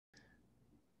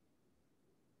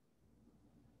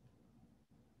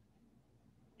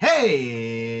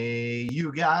Hey,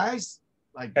 you guys,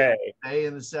 like they Hey. say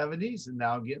in the 70s and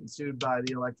now getting sued by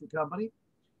the electric company.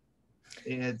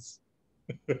 It's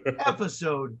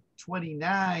episode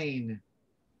 29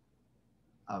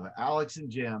 of Alex and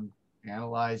Jim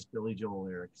Analyze Billy Joel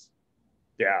Lyrics.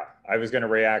 Yeah, I was going to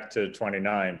react to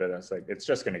 29, but I was like, it's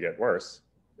just going to get worse.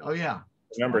 Oh, yeah.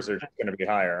 The numbers are just going to be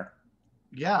higher.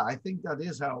 Yeah, I think that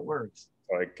is how it works.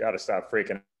 So I got to stop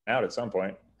freaking out at some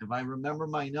point. If I remember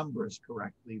my numbers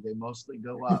correctly, they mostly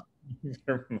go up.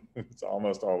 It's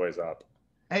almost always up.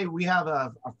 Hey, we have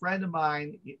a friend of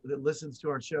mine that listens to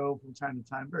our show from time to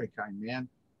time. Very kind man.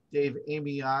 Dave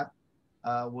Amiot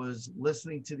was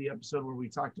listening to the episode where we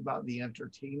talked about The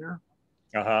Entertainer.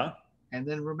 Uh-huh. And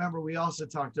then remember, we also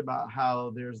talked about how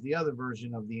there's the other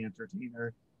version of The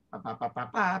Entertainer. Right.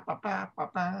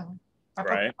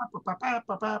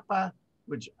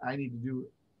 Which I need to do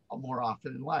more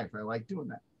often in life. I like doing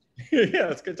that. Yeah,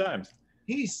 it's good times.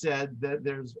 He said that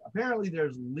there's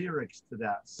lyrics to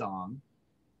that song,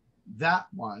 that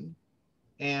one,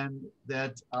 and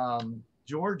that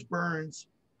George Burns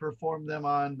performed them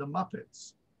on the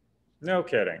Muppets. No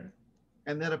kidding.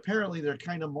 And that apparently they're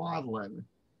kind of maudlin.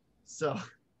 So,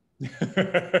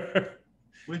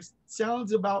 which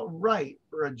sounds about right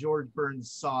for a George Burns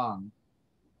song.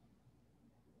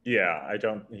 Yeah,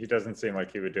 he doesn't seem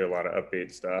like he would do a lot of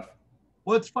upbeat stuff.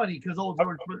 Well, it's funny because old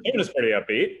George Burns. The tune is pretty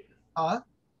upbeat. Huh?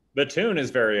 The tune is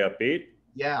very upbeat.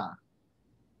 Yeah.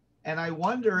 And I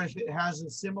wonder if it has a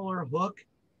similar hook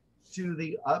to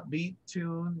the upbeat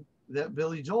tune that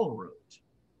Billy Joel wrote.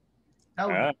 That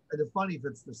would be kind of funny if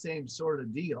it's the same sort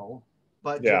of deal,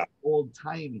 but just old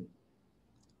timey.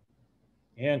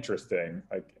 Interesting.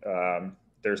 Like,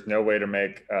 there's no way to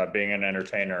make being an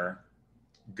entertainer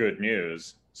good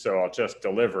news, so I'll just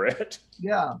deliver it.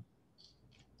 Yeah.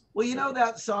 Well, you know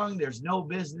that song, There's No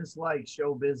Business Like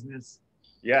Show Business?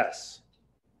 Yes.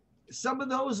 Some of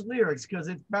those lyrics, because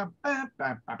it's you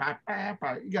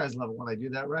guys love it when I do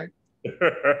that, right?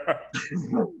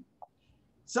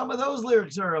 Some of those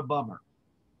lyrics are a bummer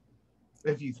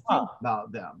if you think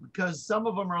about them, because some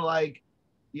of them are like,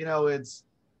 you know, it's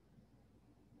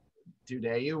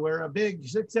today you were a big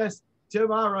success,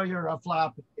 tomorrow you're a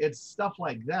flop. It's stuff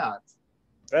like that.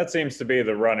 That seems to be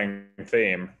the running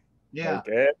theme. Yeah. Like,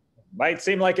 it might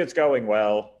seem like it's going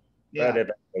well, but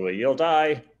eventually you'll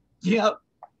die. Yep.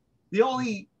 The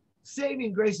only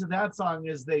saving grace of that song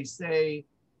is they say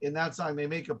in that song, they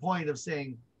make a point of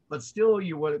saying, but still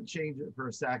you wouldn't change it for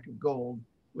a sack of gold,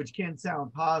 which can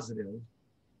sound positive.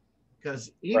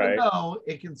 Because even though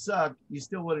it can suck, you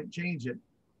still wouldn't change it.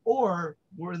 Or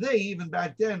were they even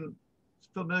back then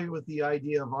familiar with the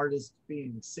idea of artists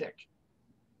being sick?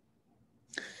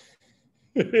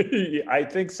 I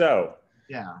think so.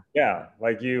 Yeah. Yeah.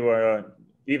 Like you,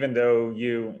 even though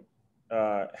you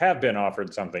have been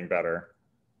offered something better,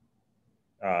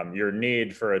 your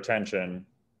need for attention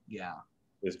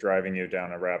is driving you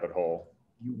down a rabbit hole.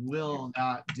 You will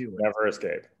not do it. Never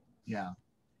escape. Yeah.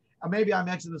 Maybe I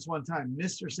mentioned this one time.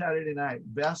 Mr. Saturday Night,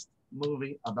 best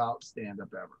movie about stand-up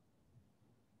ever.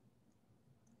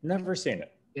 Never seen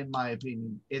it. In my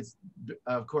opinion. It's,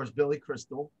 of course, Billy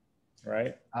Crystal.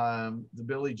 Right. The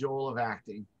Billy Joel of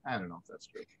acting. I don't know if that's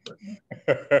true. But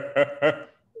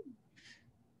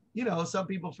you know, some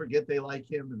people forget they like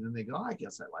him, and then they go, oh, I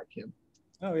guess I like him.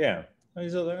 Oh, yeah.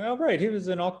 He's oh, right. He was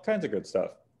in all kinds of good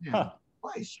stuff. Yeah. Huh.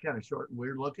 Well, he's kind of short and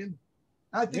weird looking.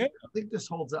 I think this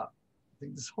holds up. I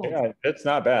think this holds up. It's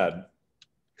not bad.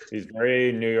 He's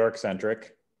very New York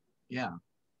centric. Yeah.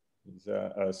 He's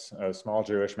a small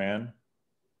Jewish man.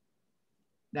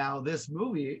 Now, this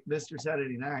movie, Mr.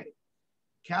 Saturday Night,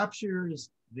 captures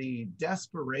the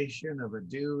desperation of a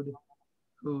dude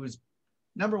who's,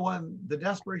 number one, the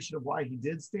desperation of why he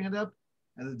did stand up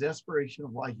and the desperation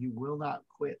of why he will not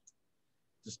quit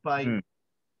despite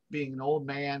being an old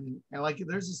man. And like,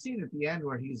 there's a scene at the end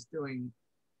where he's doing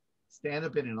stand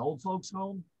up in an old folks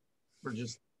home for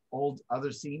just old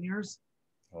other seniors.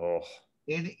 Oh.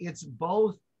 And it's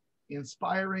both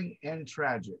inspiring and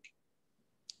tragic.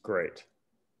 Great.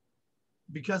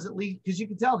 Because at least, because you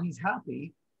can tell he's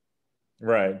happy.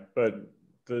 Right. But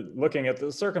looking at the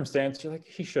circumstance, you're like,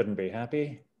 he shouldn't be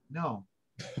happy. No.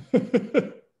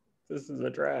 This is a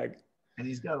drag. And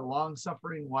he's got a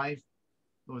long-suffering wife.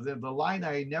 The line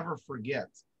I never forget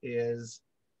is,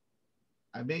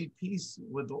 I made peace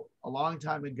with a long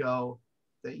time ago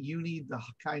that you need the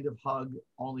kind of hug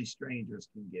only strangers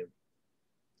can give.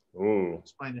 Ooh.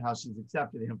 Explaining how she's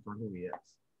accepted him for who he is.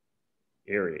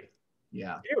 Eerie.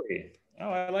 Yeah. Eerie. Oh,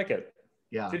 I like it.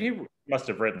 Yeah. He must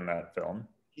have written that film?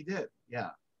 He did. Yeah.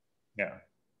 Yeah.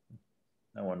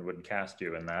 No one would cast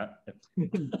you in that.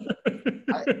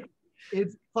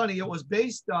 It's funny. It was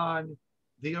based on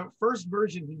the first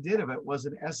version he did of it was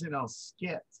an SNL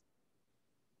skit.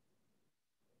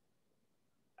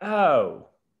 Oh.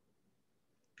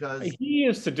 Because he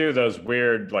used to do those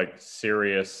weird, like,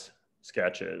 serious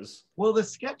sketches. Well, the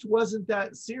sketch wasn't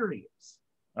that serious.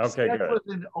 Okay, good. It was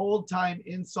an old-time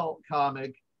insult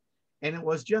comic, and it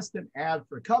was just an ad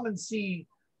for come and see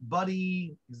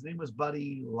Buddy. His name was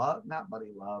Buddy Love, not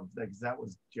Buddy Love, because that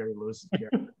was Jerry Lewis's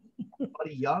character.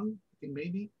 Buddy Young, I think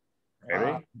maybe.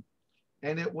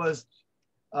 And it was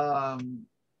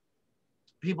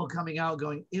people coming out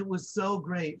going, it was so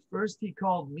great. First he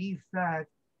called me fat,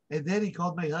 and then he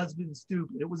called my husband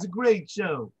stupid. It was a great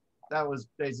show. That was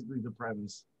basically the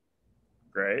premise.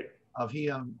 Great. Of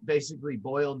he basically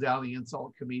boiled down the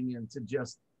insult comedian to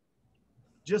just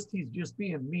he's just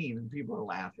being mean and people are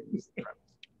laughing.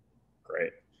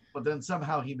 Great. But then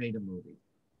somehow he made a movie.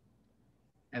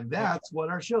 And that's what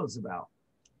our show's about.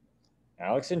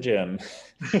 Alex and Jim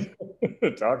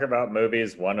talk about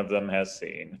movies one of them has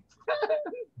seen.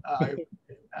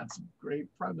 That's a great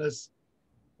premise.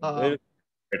 Great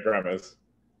premise.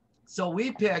 So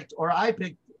we picked, or I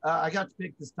picked, I got to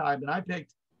pick this time, and I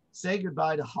picked Say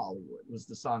Goodbye to Hollywood was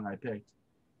the song I picked.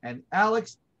 And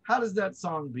Alex, how does that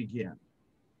song begin?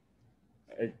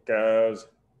 It goes.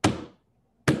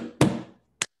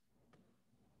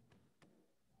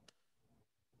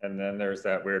 And then there's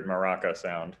that weird maraca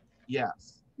sound.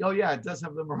 Yes. Oh yeah, it does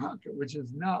have the maraca, which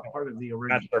is not part of the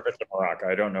original. Not sure if it's a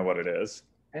maraca. I don't know what it is.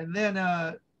 And then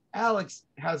Alex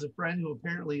has a friend who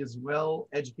apparently is well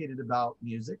educated about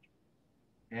music,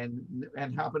 and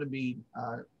happened to be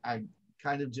I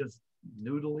kind of just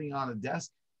noodling on a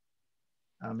desk.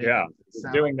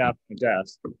 Doing that on a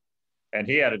desk, and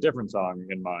he had a different song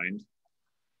in mind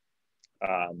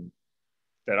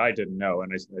that I didn't know,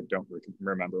 and I don't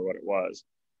remember what it was.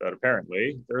 But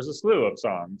apparently, there's a slew of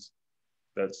songs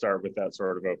that start with that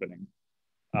sort of opening.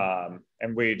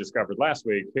 And we discovered last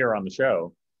week here on the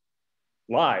show,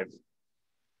 live,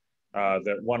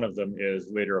 that one of them is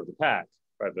Leader of the Pack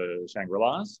by the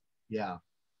Shangri-Las. Yeah.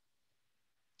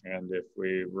 And if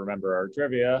we remember our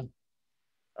trivia,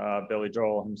 Billy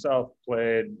Joel himself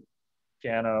played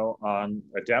piano on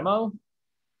a demo.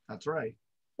 That's right.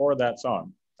 For that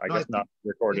song. I guess not the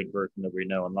recorded version that we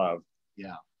know and love.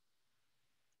 Yeah.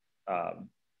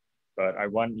 But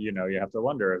you have to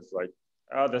wonder, it's like,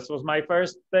 oh, this was my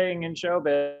first thing in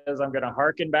showbiz. I'm going to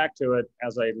hearken back to it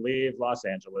as I leave Los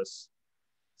Angeles.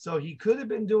 So he could have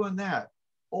been doing that.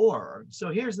 Or, so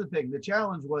here's the thing. The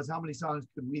challenge was how many songs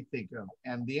could we think of?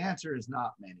 And the answer is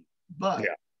not many. But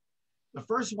the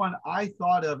first one I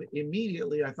thought of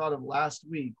immediately, I thought of last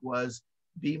week, was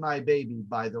Be My Baby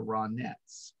by the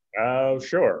Ronettes. Oh,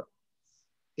 sure.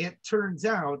 It turns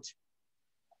out,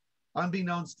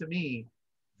 unbeknownst to me,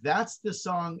 that's the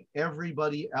song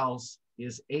everybody else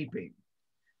is aping.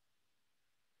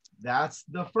 That's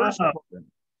the first one.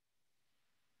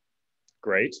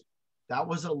 Great. That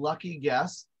was a lucky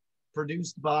guess.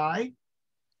 Produced by?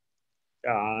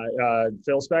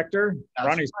 Phil Spector? That's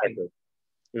Ronnie right. Spector.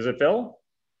 Is it Phil?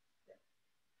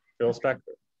 Phil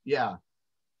Spector. Yeah.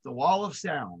 The Wall of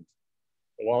Sound.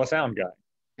 The Wall of Sound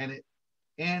guy.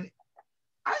 And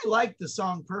I like the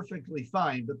song perfectly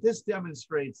fine, but this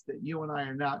demonstrates that you and I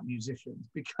are not musicians,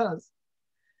 because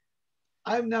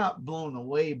I'm not blown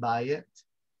away by it.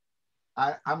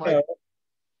 I'm like,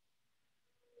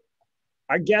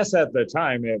 I guess at the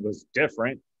time it was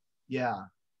different. Yeah.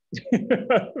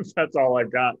 That's all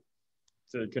I've got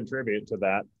to contribute to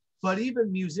that. But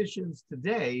even musicians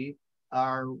today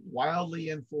are wildly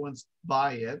influenced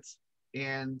by it,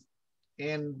 and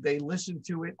they listen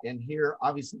to it and hear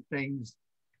obviously things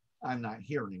I'm not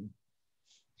hearing.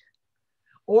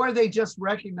 Or they just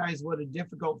recognize what a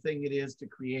difficult thing it is to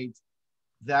create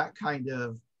that kind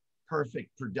of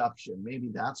perfect production.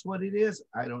 Maybe that's what it is.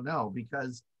 I don't know,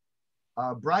 because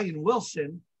Brian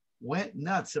Wilson went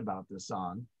nuts about the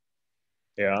song.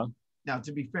 Yeah. Now,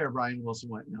 to be fair, Brian Wilson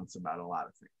went nuts about a lot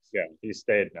of things. Yeah, he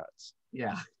stayed nuts.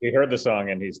 Yeah. He heard the song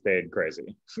and he stayed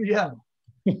crazy. Yeah.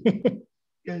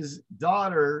 His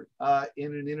daughter,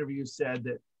 in an interview, said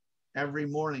that every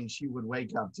morning she would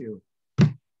wake up to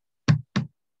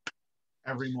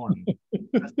every morning.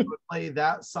 She would play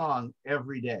that song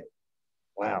every day.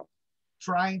 Wow.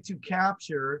 Trying to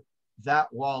capture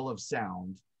that wall of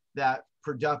sound, that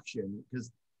production,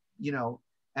 because,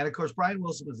 and of course, Brian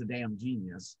Wilson was a damn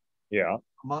genius. Yeah.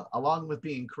 Along with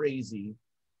being crazy,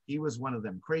 he was one of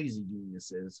them crazy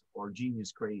geniuses, or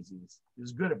genius crazies. He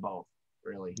was good at both,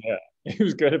 really. Yeah. He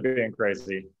was good at being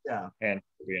crazy. Yeah. And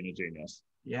being a genius.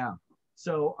 Yeah.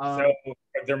 So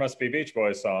there must be Beach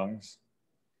Boys songs.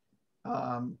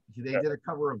 They did a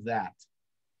cover of that.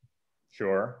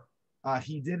 Sure.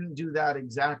 He didn't do that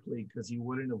exactly because he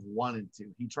wouldn't have wanted to.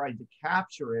 He tried to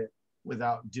capture it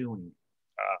without doing it.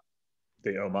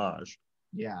 The homage.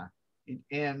 Yeah.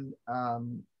 And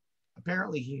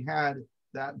apparently he had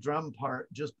that drum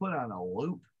part just put on a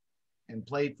loop and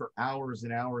played for hours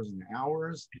and hours and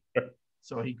hours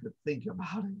so he could think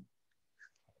about it.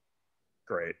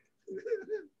 Great.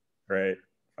 Great.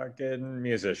 Fucking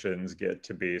musicians get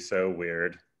to be so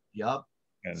weird. Yup.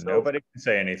 And so, nobody can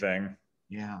say anything.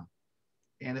 Yeah.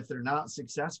 And if they're not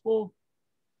successful,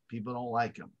 people don't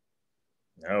like them.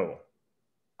 No.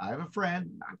 I have a friend,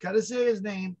 not gonna say his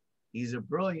name. He's a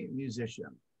brilliant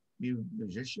musician.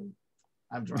 Musician?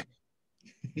 I'm drunk.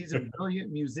 He's a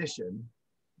brilliant musician.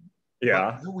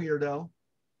 Yeah. He's a weirdo.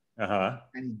 Uh-huh.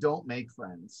 And he don't make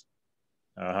friends.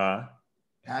 Uh-huh.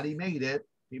 Had he made it,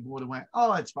 people would have went,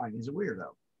 oh, it's fine. He's a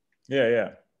weirdo. Yeah, yeah.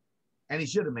 And he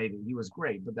should have made it. He was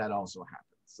great, but that also happened.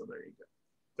 So there you go.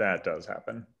 That does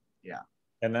happen. Yeah.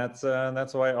 And that's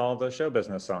why all the show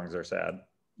business songs are sad.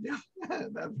 Yeah,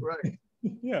 that's right.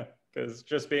 Yeah, because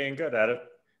just being good at it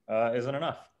isn't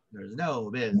enough. There's no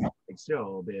business like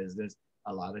show business.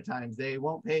 A lot of times they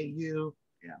won't pay you.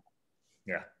 Yeah.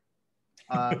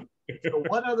 Yeah. So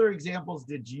what other examples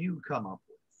did you come up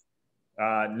with?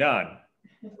 None.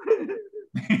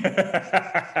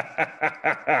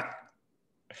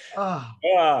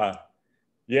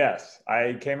 Yes,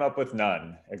 I came up with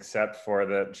none except for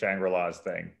the Shangri-La's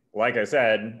thing. Like I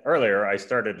said earlier, I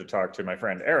started to talk to my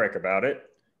friend Eric about it,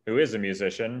 who is a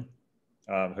musician,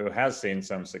 who has seen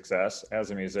some success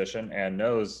as a musician and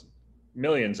knows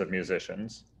millions of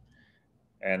musicians.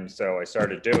 And so I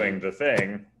started doing the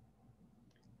thing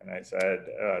and I said,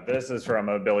 this is from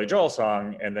a Billy Joel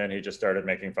song. And then he just started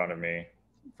making fun of me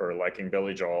for liking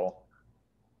Billy Joel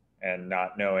and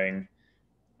not knowing.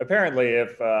 Apparently,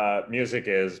 if music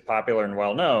is popular and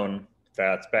well-known,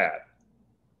 that's bad.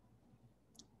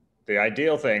 The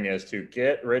ideal thing is to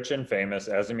get rich and famous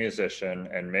as a musician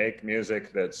and make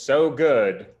music that's so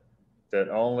good that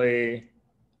only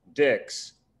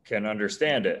dicks can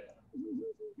understand it.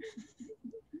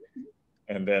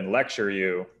 And then lecture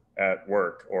you at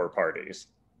work or parties.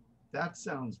 That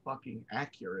sounds fucking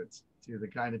accurate to the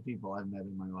kind of people I've met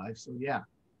in my life. So yeah.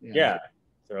 Yeah.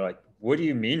 They're like, what do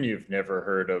you mean you've never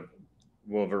heard of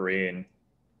Wolverine?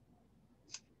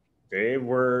 They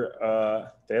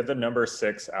had the number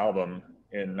 6 album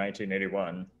in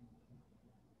 1981.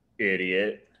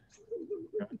 Idiot.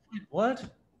 What?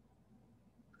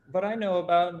 But I know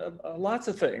about lots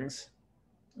of things.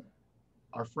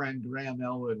 Our friend Graham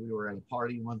Elwood, we were at a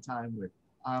party one time with,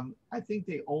 I think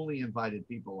they only invited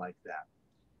people like that.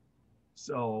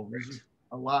 So there's just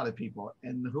a lot of people.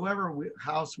 And whoever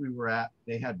house we were at,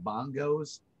 they had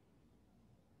bongos.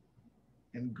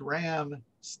 And Graham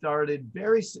started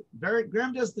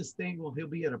Graham does this thing where he'll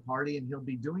be at a party and he'll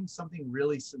be doing something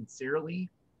really sincerely.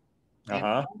 And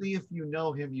only if you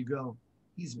know him, you go,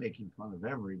 he's making fun of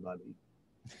everybody.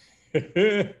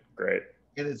 Great.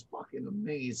 And it's fucking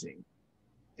amazing.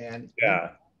 And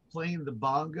yeah, playing the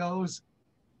bongos,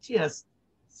 just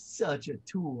such a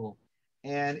tool.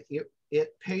 And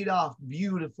it paid off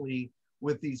beautifully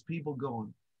with these people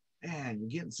going, man, you're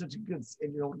getting such a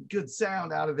good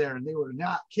sound out of there. And they were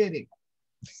not kidding.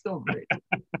 So great.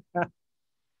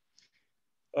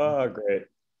 Oh, great.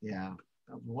 Yeah.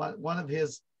 One of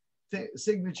his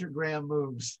signature Graham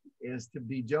moves is to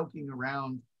be joking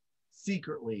around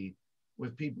secretly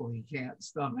with people he can't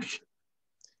stomach.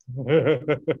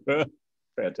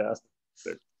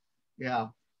 Fantastic. Yeah.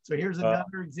 So here's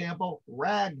another example.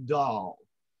 Ragdoll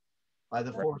by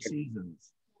the Four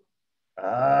Seasons.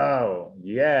 Oh,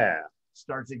 yeah.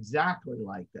 Starts exactly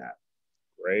like that.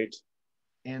 Great.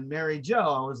 And Mary Jo,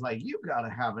 I was like, you got to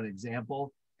have an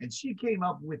example. And she came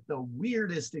up with the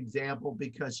weirdest example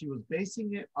because she was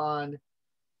basing it on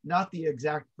not the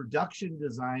exact production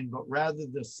design, but rather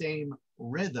the same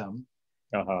rhythm.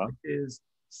 Which is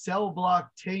Cell Block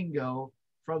Tango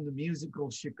from the musical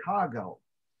Chicago.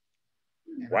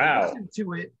 And wow. I listened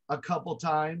to it a couple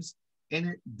times and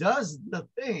it does the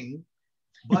thing,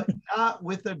 but not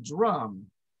with a drum.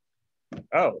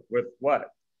 Oh, with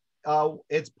what?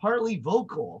 It's partly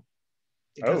vocal.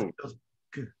 Because it goes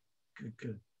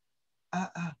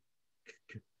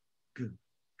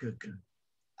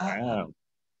wow.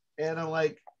 And I'm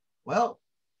like, well,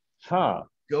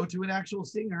 go to an actual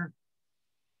singer.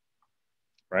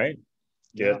 Right?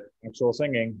 Get actual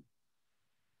singing.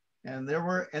 And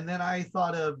then I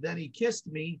thought of Then He Kissed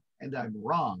Me, and I'm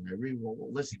wrong. I really will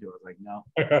listen to it. I was like,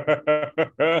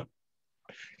 no.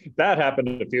 That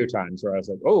happened a few times where I was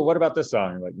like, oh, what about this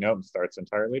song? Like, nope, it starts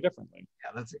entirely differently.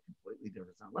 Yeah, that's a completely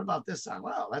different song. What about this song?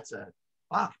 Well, that's a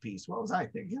Bach piece. What was I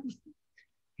thinking?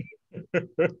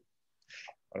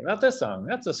 What about this song?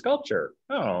 That's a sculpture.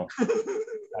 Oh,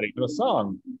 not even a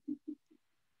song.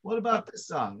 What about this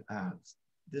song?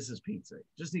 This is pizza.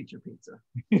 Just eat your pizza.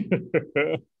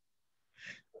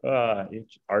 Eat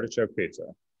artichoke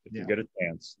pizza if you get a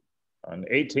chance on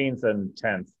 18th and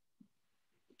 10th.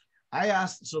 I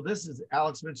asked, so this is,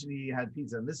 Alex mentioned he had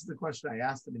pizza, and this is the question I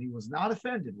asked him, and he was not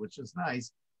offended, which is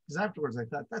nice, because afterwards I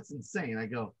thought, that's insane. I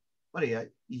go, buddy,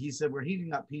 he said, we're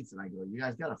heating up pizza. And I go, you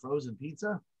guys got a frozen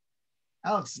pizza?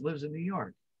 Alex lives in New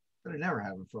York. But I never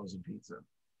have a frozen pizza.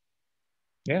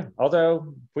 Yeah,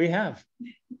 although we have.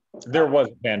 There was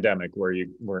a pandemic where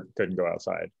you couldn't go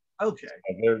outside. Okay.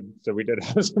 So we did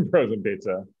have some frozen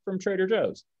pizza from Trader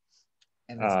Joe's.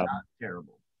 And it's not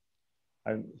terrible.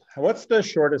 What's the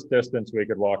shortest distance we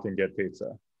could walk and get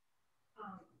pizza?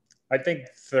 I think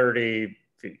 30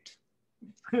 feet.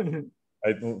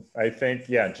 I think,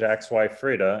 yeah, Jack's wife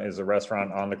Frida is a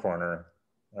restaurant on the corner.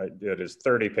 It is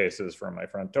 30 paces from my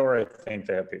front door. I think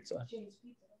they have pizza.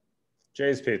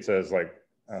 Jay's Pizza is like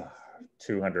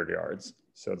 200 yards.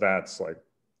 So that's like.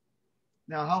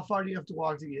 Now, how far do you have to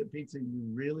walk to get pizza you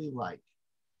really like?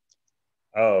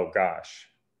 Oh, gosh.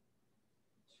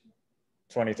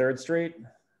 23rd Street.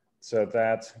 So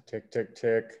that's tick, tick,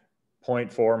 tick,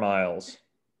 0.4 miles.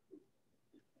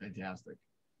 Fantastic.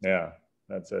 Yeah,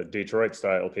 that's a Detroit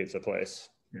style pizza place.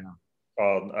 Yeah.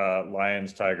 Called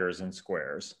Lions, Tigers, and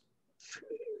Squares.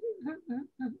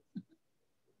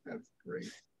 That's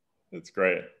great. That's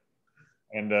great.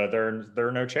 And there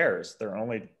are no chairs. There are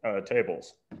only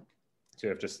tables. So you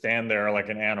have to stand there like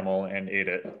an animal and eat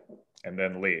it and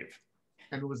then leave.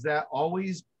 And was that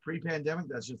always pre-pandemic?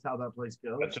 That's just how that place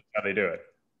goes? That's just how they do it.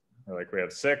 Like, we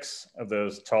have 6 of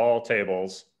those tall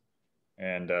tables,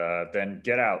 and then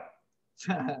get out.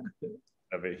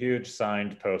 Of a huge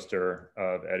signed poster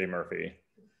of Eddie Murphy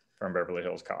from Beverly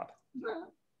Hills Cop.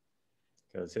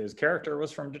 Because his character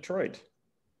was from Detroit.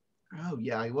 Oh,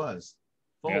 yeah, he was.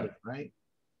 Foley, right?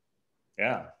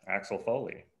 Yeah, Axel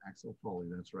Foley. Axel Foley,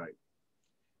 that's right.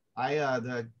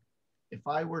 If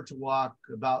I were to walk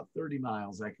about 30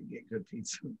 miles, I could get good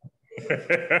pizza.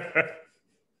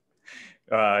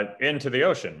 Into the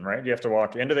ocean, right? You have to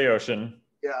walk into the ocean.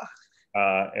 Yeah.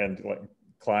 And like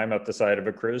climb up the side of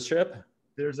a cruise ship.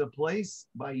 There's a place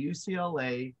by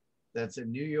UCLA that's a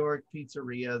New York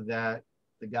pizzeria that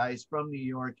the guy's from New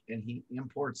York and he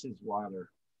imports his water.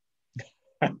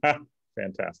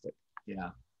 Fantastic.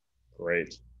 Yeah.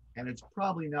 Great. And it's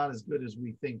probably not as good as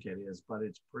we think it is, but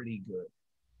it's pretty good.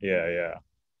 Yeah, yeah.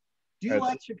 Do you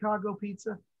like Chicago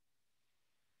pizza?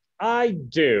 I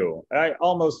do. I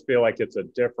almost feel like it's a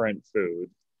different food.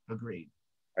 Agreed.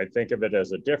 I think of it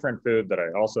as a different food that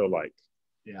I also like.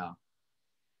 Yeah.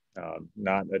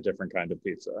 Not a different kind of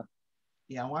pizza.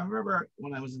 Yeah, well, I remember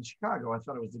when I was in Chicago, I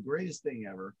thought it was the greatest thing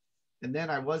ever. And then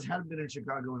hadn't been in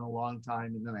Chicago in a long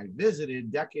time. And then I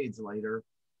visited decades later.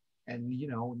 And,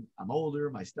 I'm older,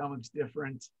 my stomach's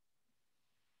different.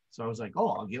 So I was like, oh,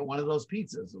 I'll get one of those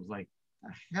pizzas. I was like,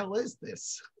 the hell is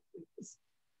this?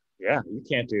 Yeah, you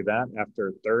can't do that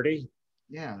after 30.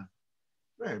 Yeah.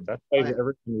 That's why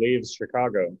everyone leaves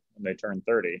Chicago when they turn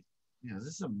 30. Yeah, is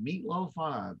this a meatloaf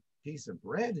on a piece of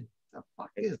bread? The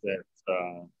fuck is that?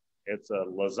 It's a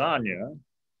lasagna.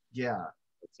 Yeah.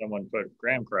 Someone put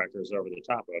graham crackers over the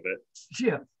top of it.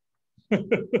 Yeah.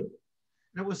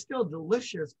 It was still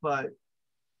delicious, but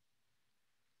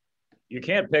you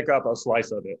can't pick up a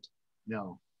slice of it.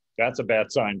 No. That's a bad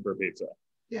sign for pizza.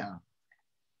 Yeah.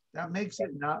 That makes it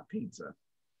not pizza.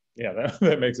 Yeah,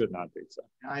 that makes it not pizza.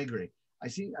 I agree. I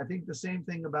think the same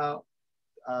thing about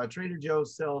Trader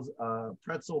Joe's sells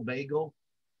pretzel bagel.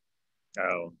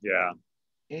 Oh, yeah.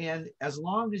 And as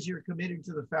long as you're committed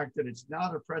to the fact that it's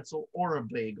not a pretzel or a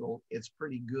bagel, it's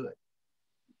pretty good.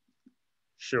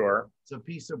 Sure. It's a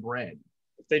piece of bread.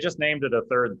 If they just named it a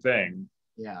third thing,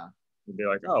 yeah, you'd be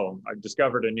like, oh, I've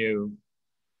discovered a new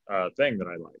thing that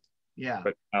I like. Yeah.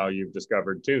 But now you've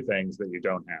discovered 2 things that you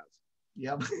don't have.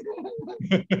 Yep.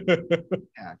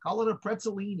 Yeah, call it a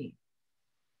pretzelini.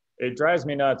 It drives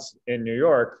me nuts in New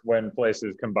York when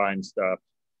places combine stuff.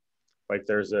 Like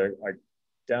there's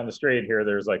down the street here,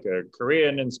 there's like a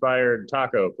Korean inspired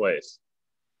taco place.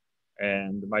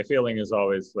 And my feeling is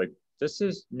always like, this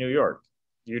is New York.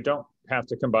 You don't have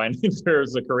to combine.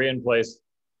 There's a Korean place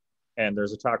and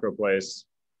there's a taco place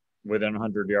within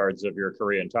 100 yards of your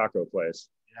Korean taco place.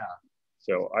 Yeah.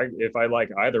 So if I like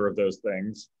either of those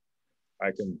things,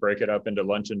 I can break it up into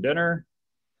lunch and dinner.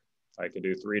 I could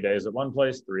do 3 days at one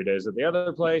place, 3 days at the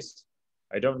other place.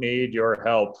 I don't need your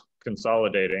help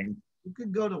consolidating. You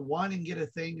could go to one and get a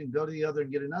thing and go to the other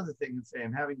and get another thing and say,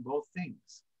 I'm having both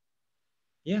things.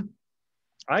 Yeah,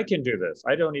 I can do this.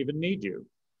 I don't even need you.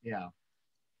 Yeah.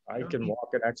 I can walk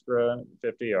an extra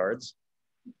 50 yards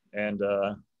and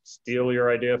steal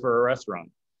your idea for a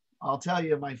restaurant. I'll tell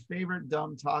you my favorite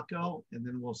dumb taco, and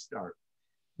then we'll start.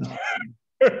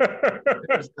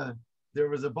 There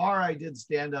was a bar I did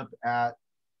stand up at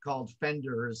called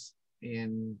Fenders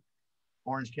in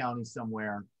Orange County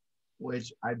somewhere,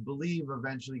 which I believe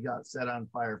eventually got set on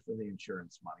fire for the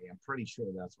insurance money. I'm pretty sure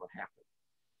that's what happened.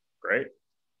 Great.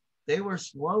 They were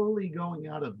slowly going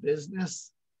out of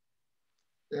business.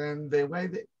 And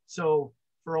so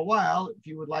for a while, if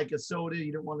you would like a soda,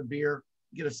 you don't want a beer,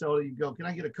 get a soda, you go, can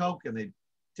I get a Coke? And they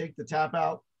take the tap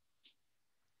out.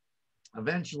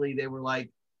 Eventually they were like,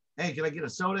 hey, can I get a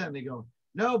soda? And they go,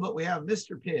 no, but we have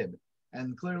Mr. Pibb.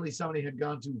 And clearly somebody had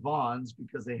gone to Vaughn's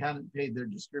because they hadn't paid their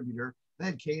distributor. They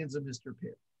had cans of Mr.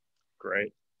 Pibb.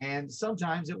 Great. And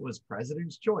sometimes it was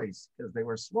President's Choice because they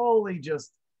were slowly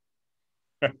just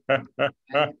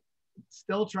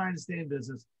still trying to stay in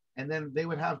business. And then they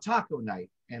would have taco night,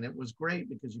 and it was great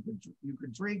because you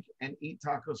could drink and eat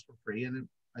tacos for free. And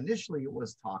initially it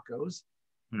was tacos.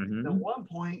 Mm-hmm. At one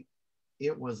point,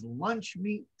 it was lunch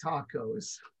meat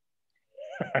tacos.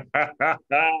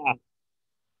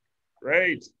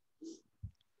 Great.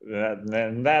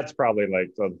 Then that's probably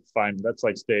like that's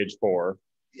like stage 4.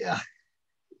 Yeah.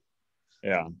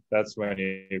 Yeah, that's when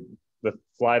you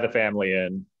fly the family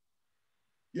in.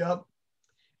 Yep.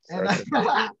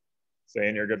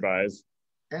 Saying your goodbyes.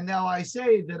 And now I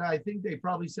say that I think they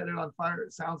probably set it on fire.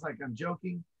 It sounds like I'm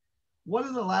joking. One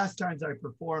of the last times I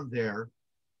performed there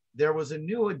was a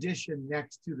new addition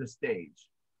next to the stage.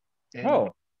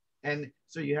 And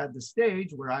so you had the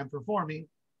stage where I'm performing,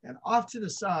 and off to the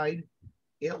side,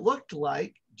 it looked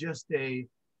like just a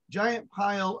giant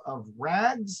pile of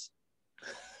rags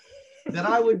that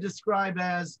I would describe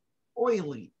as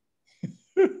oily.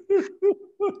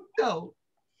 So,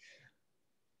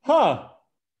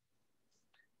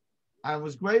 I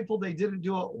was grateful they didn't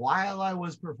do it while I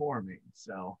was performing.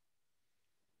 So.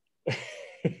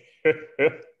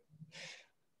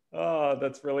 Oh,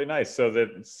 that's really nice. So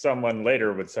that someone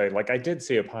later would say, like, I did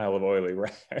see a pile of oily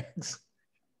rags.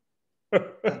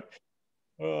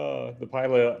 Oh, the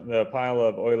pile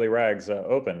of oily rags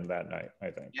opened that night,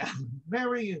 I think. Yeah,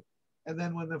 very. And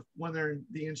then when they're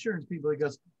the insurance people, he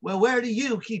goes, well, where do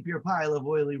you keep your pile of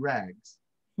oily rags?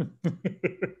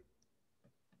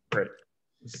 Great.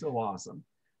 It's so awesome.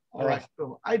 All right,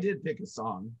 so I did pick a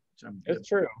song. It's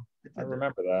true. I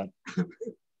remember that.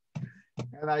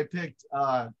 And I picked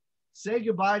Say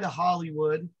Goodbye to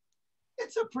Hollywood.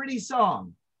 It's a pretty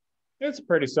song. It's a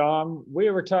pretty song. We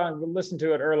listened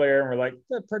to it earlier and we're like,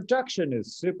 the production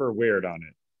is super weird on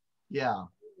it. Yeah.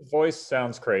 The voice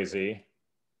sounds crazy.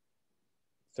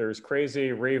 There's crazy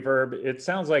reverb. It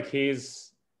sounds like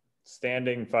he's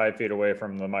standing 5 feet away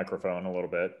from the microphone a little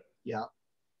bit. Yeah.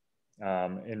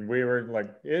 And we were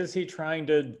like, is he trying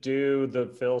to do the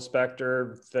Phil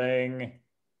Spector thing?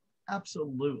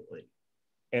 Absolutely.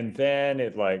 And then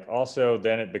it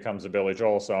becomes a Billy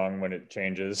Joel song when it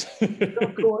changes.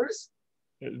 Of course.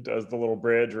 It does the little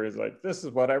bridge where he's like, this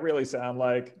is what I really sound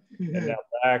like. And now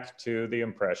back to the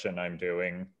impression I'm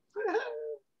doing.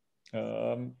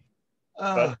 But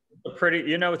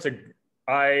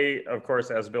I, of course,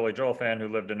 as a Billy Joel fan who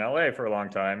lived in LA for a long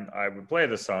time, I would play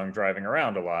this song driving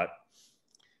around a lot.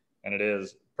 And it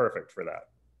is perfect for that.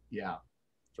 Yeah.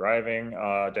 Driving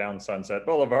down Sunset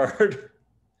Boulevard.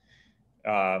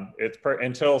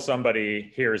 Until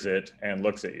somebody hears it and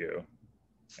looks at you,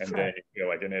 and then you feel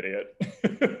like an idiot.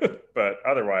 But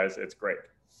otherwise, it's great.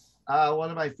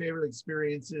 One of my favorite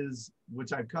experiences,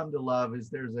 which I've come to love, is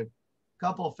there's a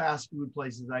couple of fast food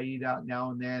places I eat out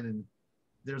now and then, and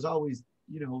there's always,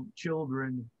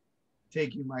 children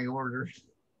taking my order.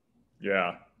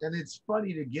 Yeah. And it's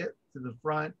funny to get to the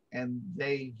front and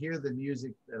they hear the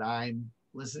music that I'm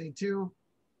listening to.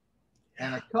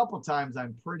 And a couple times,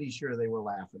 I'm pretty sure they were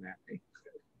laughing at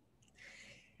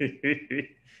me.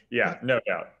 Yeah, no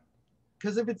doubt.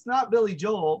 Because if it's not Billy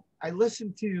Joel,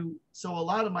 so a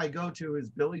lot of my go-to is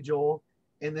Billy Joel,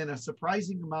 and then a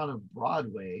surprising amount of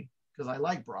Broadway, because I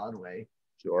like Broadway.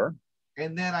 Sure.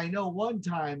 And then I know one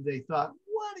time they thought,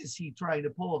 what is he trying to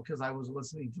pull? Because I was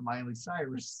listening to Miley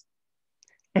Cyrus.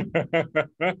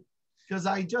 Because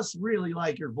I just really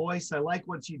like her voice. I like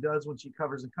what she does when she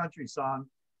covers a country song.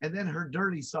 And then her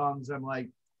dirty songs, I'm like,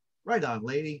 right on,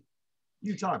 lady.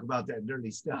 You talk about that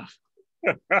dirty stuff.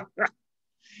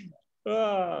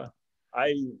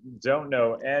 I don't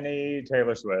know any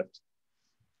Taylor Swift.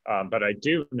 But I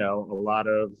do know a lot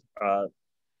of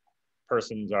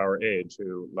persons our age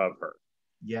who love her.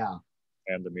 Yeah.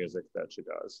 And the music that she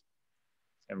does.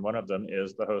 And one of them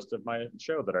is the host of my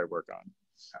show that I work on.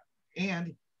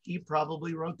 And he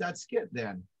probably wrote that skit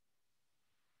then.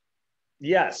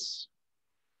 Yes.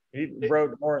 He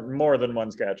wrote more than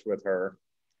one sketch with her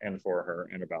and for her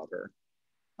and about her.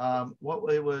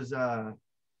 What it was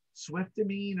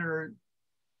Swiftamine, or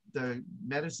the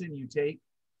medicine you take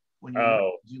when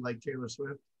you like Taylor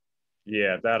Swift?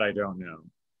 Yeah, that I don't know.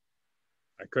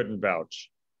 I couldn't vouch.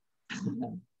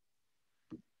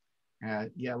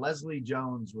 Yeah, Leslie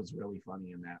Jones was really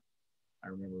funny in that. I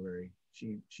remember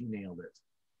she nailed it.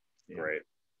 Yeah. Great.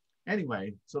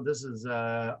 Anyway, so this is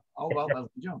all about Leslie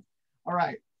Jones. All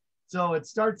right. So it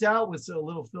starts out with a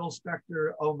little Phil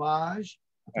Spector homage.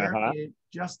 Apparently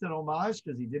just an homage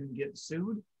because he didn't get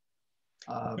sued.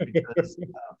 Because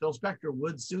Phil Spector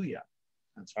would sue you.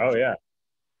 That's sure. Yeah.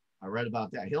 I read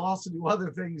about that. He'll also do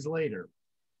other things later.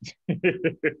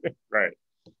 Right.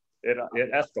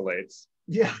 It escalates.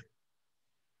 Yeah.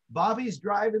 Bobby's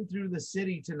driving through the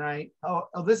city tonight. Oh,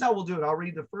 this is how we'll do it. I'll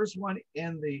read the first one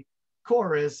in the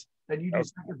chorus, and you do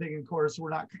second thing in chorus. So we're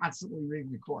not constantly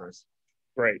reading the chorus.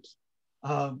 Great.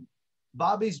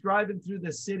 Bobby's driving through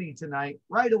the city tonight.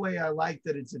 Right away, I like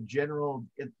that it's a general.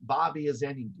 Bobby is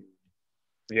any dude.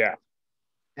 Yeah.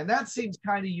 And that seems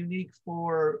kind of unique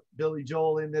for Billy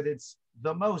Joel in that it's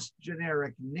the most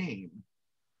generic name.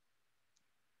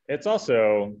 It's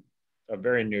also a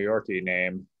very New York-y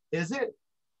name. Is it?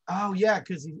 Oh, yeah,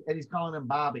 because he's calling him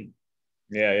Bobby.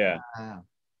 Yeah.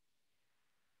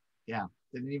 Yeah,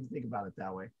 didn't even think about it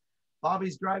that way.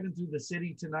 Bobby's driving through the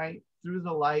city tonight, through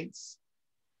the lights.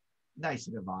 Nice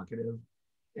and evocative.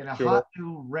 In a hot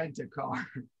new rent-a-car.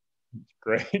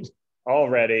 Great.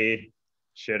 Already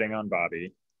shitting on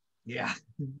Bobby. Yeah.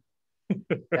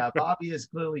 Yeah, Bobby is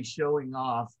clearly showing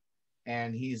off,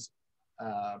 and he's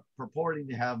purporting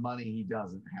to have money he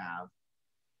doesn't have.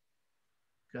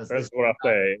 That's what I'll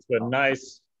say. It's a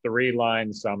nice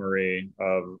 3-line summary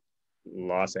of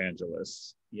Los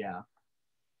Angeles. Yeah.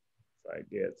 It's like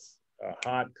it's a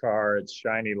hot car, it's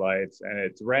shiny lights, and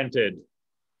it's rented.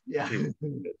 Yeah.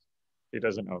 He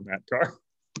doesn't own that car.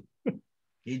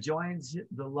 He joins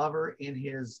the lover in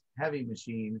his heavy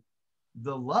machine.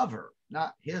 The lover,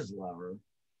 not his lover.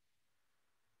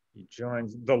 He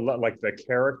joins the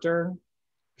character,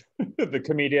 the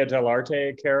Commedia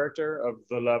dell'arte character of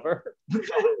the lover.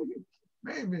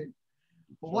 Maybe.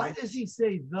 Why does he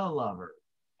say the lover?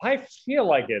 I feel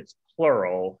like it's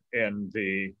plural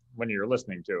when you're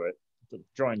listening to it. It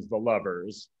joins the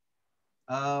lovers.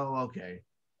 Oh, okay.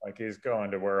 Like he's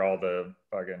going to where all the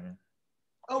fucking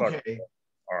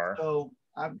are. So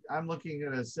I'm looking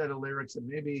at a set of lyrics, and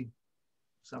maybe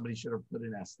somebody should have put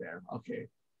an S there. Okay.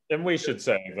 And we should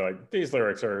say, like, these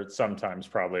lyrics are sometimes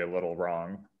probably a little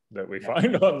wrong that we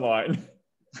find online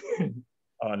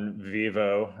on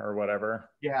Vivo or whatever.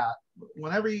 Yeah.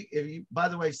 Whenever by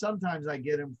the way, sometimes I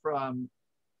get them from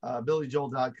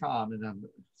BillyJoel.com, and I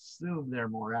assume they're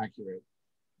more accurate,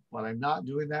 but I'm not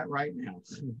doing that right now.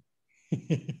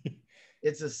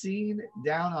 It's a scene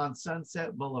down on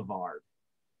Sunset Boulevard.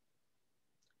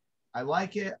 I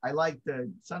like it. I like the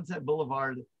Sunset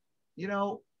Boulevard. You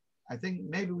know, I think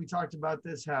maybe we talked about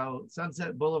this, how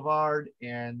Sunset Boulevard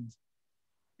and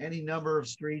any number of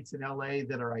streets in LA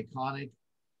that are iconic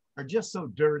are just so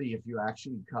dirty if you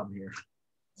actually come here.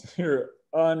 They're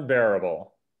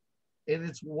unbearable. And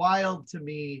it's wild to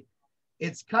me.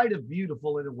 It's kind of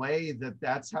beautiful in a way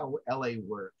that's how LA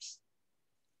works.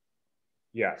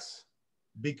 Yes.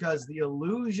 Because the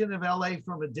illusion of LA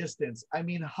from a distance, I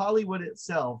mean, Hollywood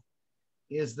itself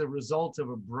is the result of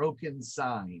a broken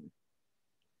sign.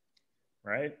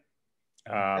 Right.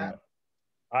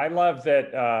 I love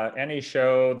that any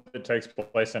show that takes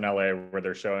place in LA where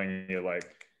they're showing you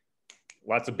like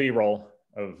lots of B-roll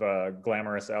of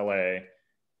glamorous LA,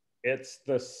 it's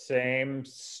the same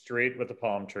street with the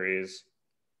palm trees.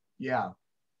 Yeah.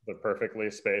 The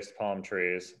perfectly spaced palm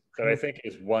trees that I think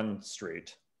is one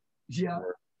street. Yeah.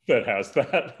 That has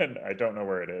that, and I don't know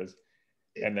where it is.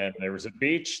 And then there was a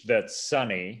beach that's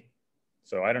sunny.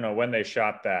 So I don't know when they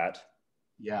shot that.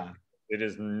 Yeah. It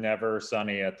is never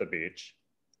sunny at the beach.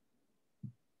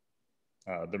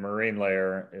 The marine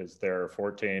layer is there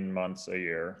 14 months a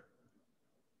year.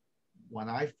 When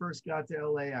I first got to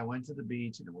LA, I went to the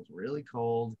beach and it was really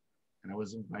cold. And I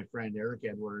was with my friend Eric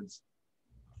Edwards,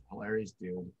 hilarious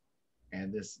dude.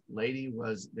 And this lady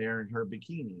was there in her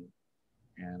bikini.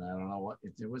 And I don't know what,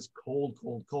 it was cold.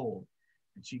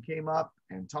 And she came up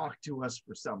and talked to us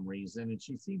for some reason. And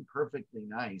she seemed perfectly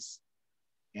nice.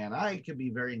 And I can be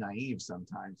very naive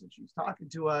sometimes. And she's talking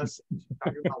to us, she's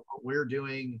talking about what we're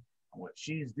doing and what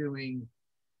she's doing.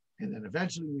 And then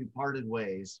eventually we parted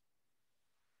ways.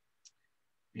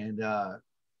 And I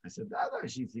said, I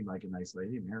thought she seemed like a nice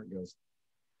lady. And Aaron goes,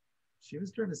 she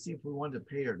was trying to see if we wanted to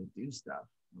pay her to do stuff.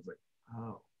 I was like,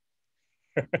 oh.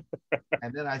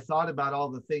 And then I thought about all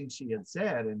the things she had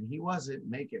said, and he wasn't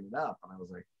making it up. And I was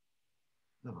like,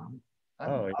 no,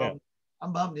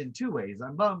 I'm bummed in two ways.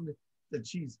 I'm bummed that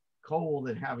she's cold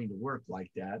and having to work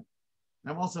like that. And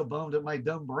I'm also bummed at my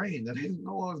dumb brain that I didn't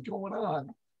know what was going on.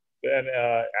 Then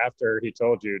after he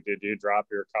told you, did you drop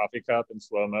your coffee cup in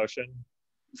slow motion?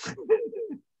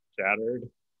 Shattered?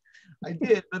 I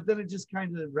did, but then it just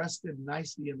kind of rested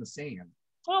nicely in the sand.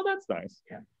 Oh, that's nice.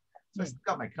 Yeah. So I still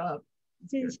got my cup.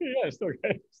 Yeah, still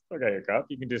got your cup.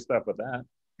 You can do stuff with that.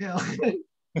 Yeah.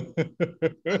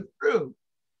 That's true.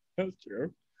 That's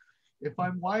true. If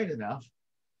I'm wide enough.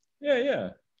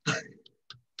 Yeah.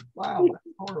 Wow,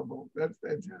 that's horrible. That's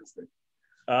fantastic.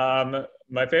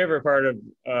 My favorite part of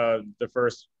the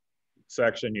first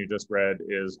section you just read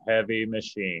is Heavy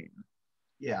Machine.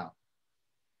 Yeah.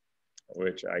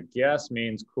 Which I guess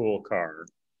means cool car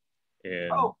in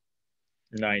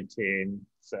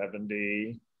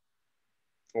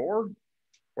 1974.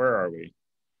 Where are we?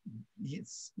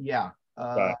 It's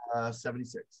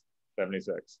 76.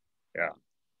 76. Yeah.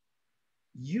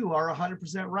 You are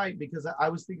 100% right, because I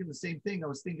was thinking the same thing. I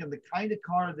was thinking the kind of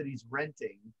car that he's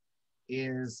renting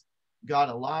is got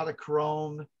a lot of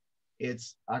chrome.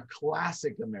 It's a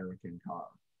classic American car.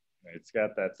 It's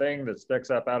got that thing that sticks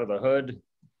up out of the hood.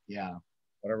 Yeah.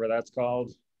 Whatever that's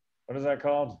called. What is that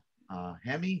called?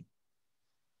 Hemi.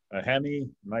 A Hemi.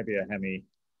 Might be a Hemi.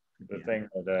 The thing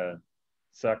that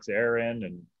sucks air in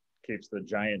and keeps the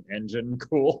giant engine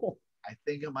cool. I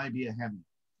think it might be a Hemi.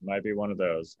 Might be one of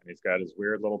those. And he's got his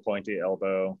weird little pointy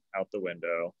elbow out the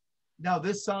window. Now,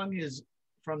 this song is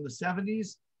from the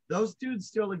 70s. Those dudes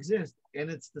still exist,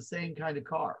 and it's the same kind of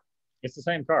car. It's the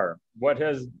same car. What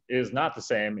is not the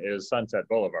same is Sunset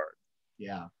Boulevard.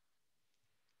 Yeah.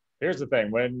 Here's the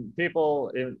thing. When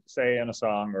people say in a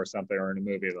song or something or in a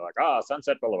movie, they're like,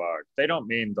 Sunset Boulevard. They don't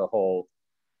mean the whole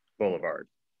boulevard.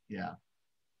 Yeah.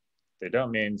 They don't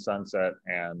mean Sunset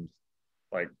and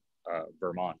like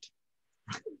Vermont.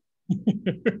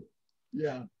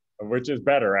 Yeah. Which is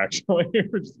better, actually.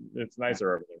 It's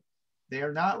nicer over there. They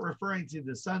are not referring to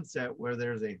the Sunset where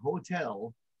there's a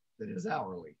hotel that is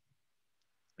hourly.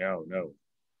 No.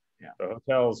 Yeah. The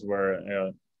hotels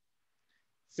where,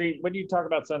 see, when you talk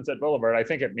about Sunset Boulevard, I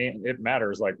think it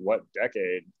matters like what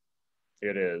decade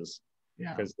it is.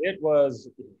 Yeah. Because it was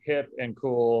hip and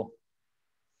cool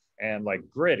and like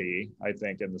gritty, I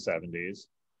think, in the 70s.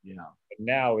 Yeah. But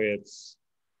now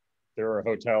there are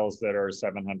hotels that are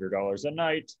 $700 a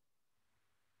night,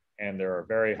 and there are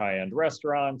very high-end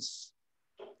restaurants.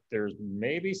 There's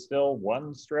maybe still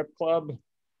one strip club.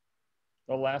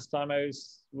 The last time I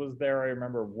was there, I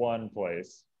remember one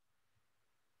place.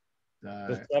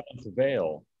 The Seventh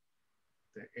Veil.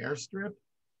 The Airstrip?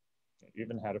 It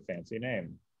even had a fancy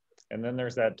name. And then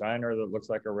there's that diner that looks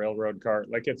like a railroad car.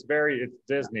 Like it's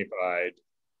Disney-fied,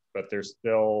 but there's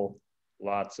still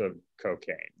lots of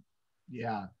cocaine.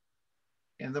 Yeah.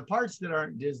 And the parts that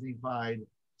aren't Disney-fied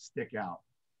stick out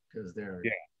because they're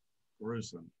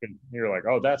gruesome. You're like,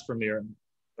 that's from the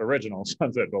original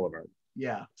Sunset Boulevard.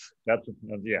 Yeah. That's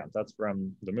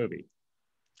from the movie.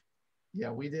 Yeah,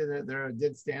 we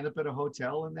did stand up at a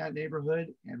hotel in that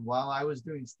neighborhood. And while I was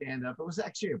doing stand up, it was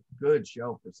actually a good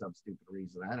show for some stupid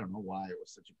reason. I don't know why it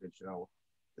was such a good show.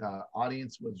 The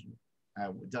audience was,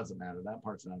 it doesn't matter. That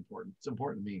part's not important. It's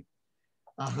important to me.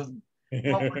 But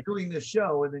we're doing the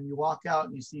show, and then you walk out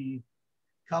and you see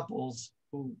couples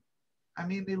who, I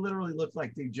mean, they literally look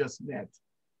like they just met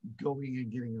going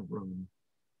and getting a room.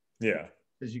 Yeah.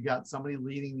 Because you got somebody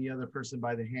leading the other person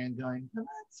by the hand going, come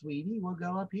on, sweetie, we'll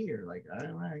go up here. Like,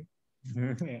 all right.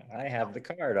 I have the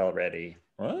card already.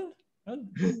 What?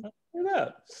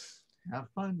 That? Have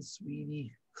fun,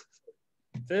 sweetie.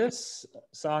 This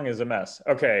song is a mess.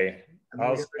 Okay,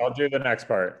 I'll do the next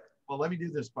part. Well, let me do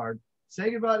this part. Say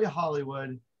goodbye to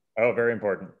Hollywood. Oh, very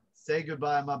important. Say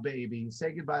goodbye, my baby.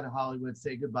 Say goodbye to Hollywood.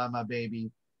 Say goodbye, my baby.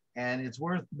 And it's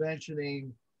worth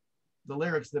mentioning the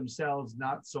lyrics themselves,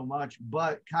 not so much,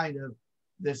 but kind of,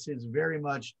 this is very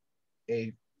much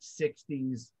a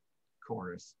 60s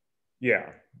chorus. Yeah,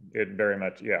 it very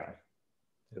much,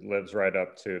 It lives right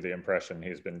up to the impression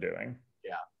he's been doing.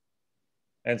 Yeah.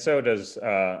 And so does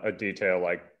a detail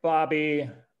like Bobby,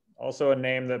 also a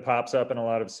name that pops up in a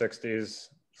lot of 60s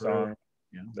songs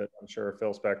that I'm sure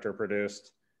Phil Spector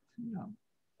produced.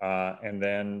 Yeah. And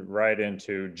then right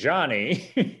into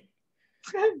Johnny.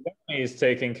 He's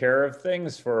taking care of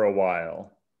things for a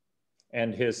while,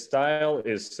 and his style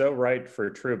is so right for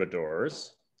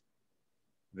troubadours.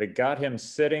 They got him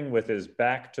sitting with his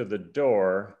back to the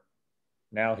door.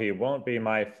 Now he won't be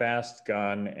my fast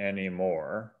gun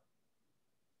anymore.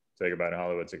 Say goodbye to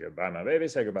Hollywood, say goodbye my baby,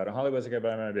 say goodbye to Hollywood, say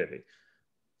goodbye my baby.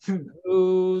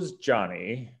 Who's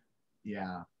Johnny?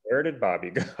 Yeah. Where did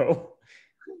Bobby go?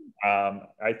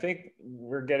 I think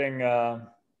we're getting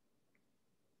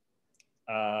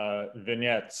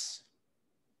vignettes.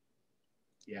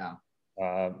 Yeah.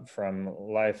 From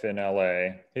life in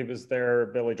LA. He was there,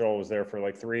 Billy Joel was there for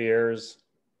like 3 years,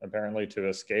 apparently to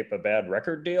escape a bad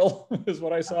record deal, is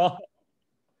what I saw.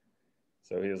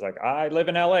 So he was like, I live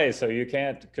in LA, so you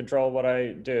can't control what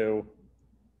I do.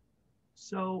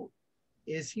 So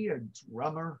is he a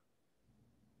drummer?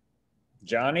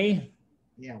 Johnny?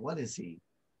 Yeah, what is he?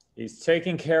 He's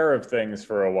taking care of things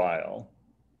for a while.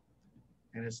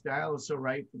 And his style is so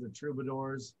right for the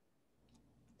troubadours.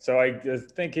 So I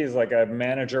think he's like a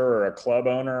manager or a club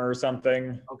owner or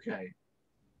something. Okay.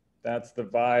 That's the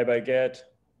vibe I get.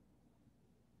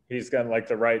 He's got like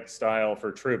the right style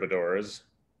for troubadours,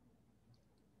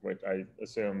 which I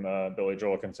assume Billy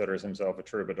Joel considers himself a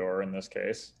troubadour in this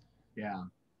case. Yeah.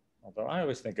 Although I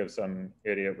always think of some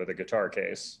idiot with a guitar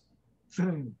case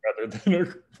rather than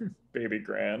a baby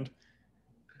grand.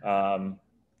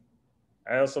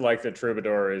 I also like that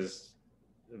Troubadour is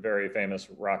a very famous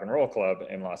rock and roll club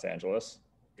in Los Angeles.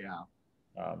 Yeah.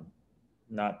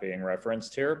 Not being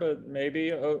referenced here, but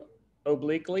maybe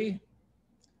obliquely.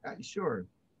 Sure.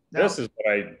 Now, this is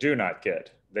what I do not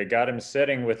get. They got him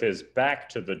sitting with his back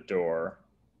to the door.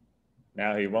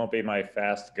 Now he won't be my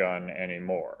fast gun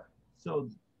anymore. So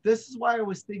this is why I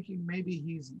was thinking maybe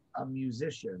he's a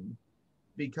musician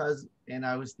because, and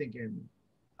I was thinking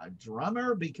a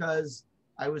drummer because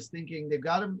I was thinking they've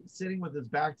got him sitting with his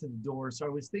back to the door. So I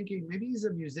was thinking maybe he's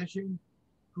a musician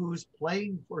who's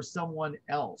playing for someone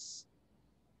else.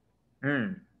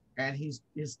 And his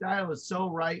style is so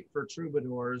right for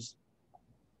troubadours.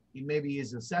 He maybe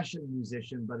is a session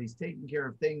musician, but he's taking care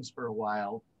of things for a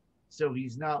while. So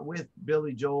he's not with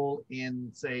Billy Joel in,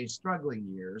 say, struggling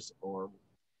years, or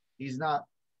he's not,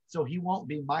 so he won't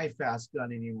be my fast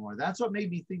gun anymore. That's what made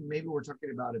me think maybe we're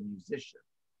talking about a musician.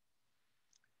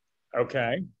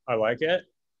 Okay, I like it.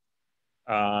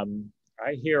 I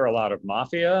hear a lot of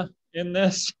mafia in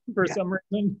this for some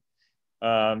reason.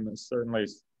 Certainly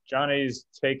Johnny's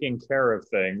taking care of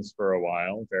things for a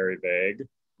while, very vague,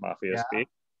 mafia speak.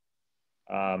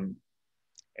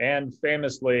 And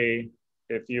famously,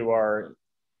 if you are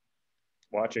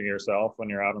watching yourself when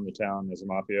you're out in the town as a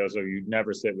mafioso, you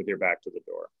never sit with your back to the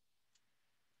door.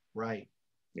 Right.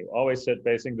 You always sit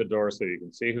facing the door so you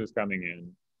can see who's coming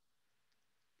in.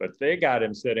 But they got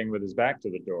him sitting with his back to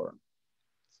the door.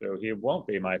 So he won't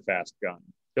be my fast gun.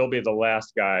 He'll be the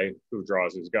last guy who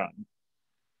draws his gun.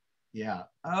 Yeah.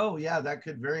 Oh, yeah, that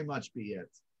could very much be it.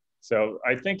 So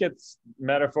I think it's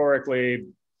metaphorically,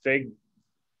 they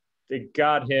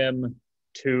got him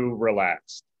too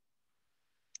relaxed.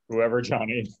 Whoever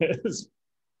Johnny is,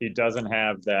 he doesn't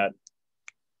have that.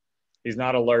 He's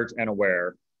not alert and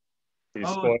aware. He's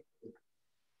spoiled.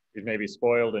 He's maybe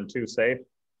spoiled and too safe.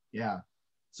 Yeah.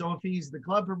 So if he's the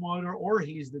club promoter or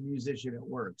he's the musician, it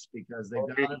works because they've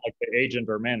got him like the agent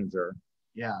or manager.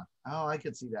 Yeah. Oh, I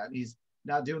could see that. He's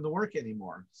not doing the work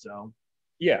anymore. So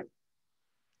yeah,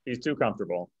 he's too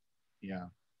comfortable. Yeah.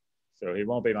 So he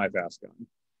won't be my fast gun.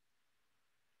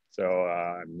 So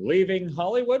I'm leaving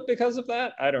Hollywood because of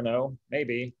that. I don't know.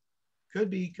 Maybe. Could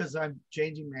be because I'm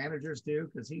changing managers too.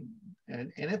 Because he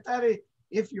and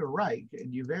if you're right,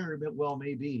 and you very well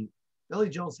may be, Billy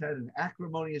Joel's had an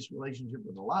acrimonious relationship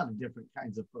with a lot of different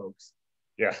kinds of folks.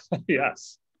 Yeah.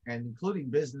 Yes. And including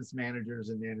business managers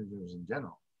and managers in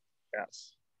general.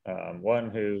 Yes. One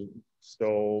who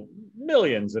stole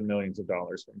millions and millions of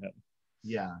dollars from him.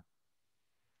 Yeah.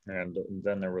 And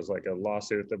then there was like a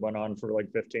lawsuit that went on for like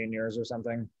 15 years or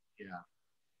something. Yeah.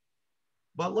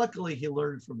 But luckily he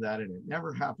learned from that and it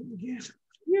never happened again.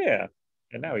 Yeah.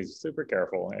 And now he's super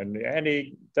careful and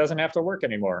he doesn't have to work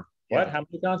anymore. Yeah. What? How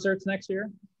many concerts next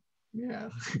year? Yeah.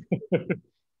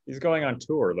 He's going on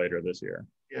tour later this year.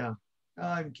 Yeah.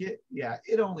 Yeah.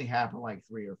 It only happened like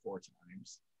 3 or 4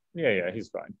 times. Yeah. He's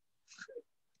fine.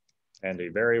 And he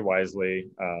very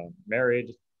wisely married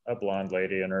a blonde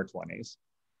lady in her 20s.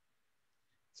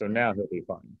 So now he'll be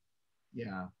fine.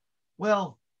 Yeah.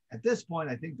 Well, at this point,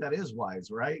 I think that is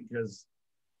wise, right? Because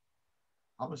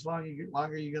how much longer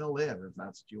are you going to live if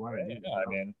that's what you want to do? Yeah, I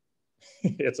mean,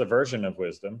 it's a version of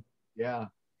wisdom. Yeah.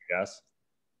 Yes.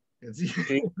 She's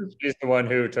the one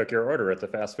who took your order at the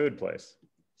fast food place.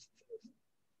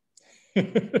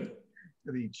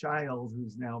 The child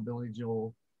who's now Billy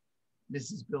Joel,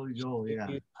 Mrs. Billy Joel. Yeah,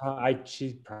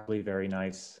 she's probably very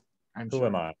nice. I'm Who sure.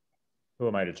 am I? Who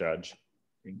am I to judge?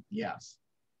 Yes,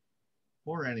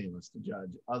 or any of us to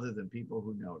judge, other than people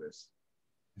who notice.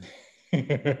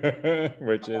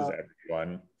 Which is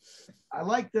everyone. I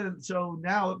like that. So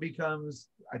now it becomes,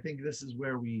 I think this is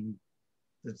where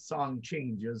the song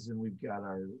changes and we've got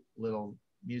our little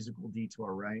musical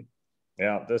detour, right?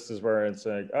 Yeah, this is where it's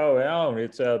like, oh,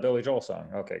 it's a Billy Joel song.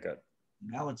 Okay, good.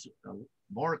 Now it's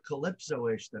more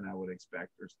calypso-ish than I would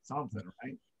expect or something,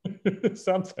 right?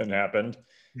 Something happened.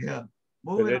 Yeah.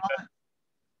 Moving on.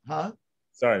 Huh?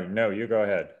 Sorry, no, you go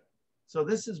ahead. So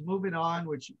this is moving on,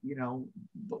 which,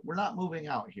 but we're not moving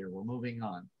out here. We're moving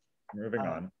on. Moving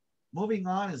on. Moving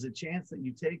on is a chance that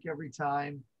you take every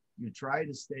time you try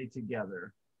to stay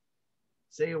together.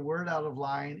 Say a word out of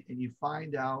line and you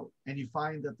find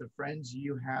that the friends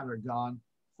you had are gone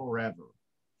forever.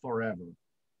 Forever.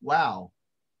 Wow.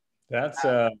 That's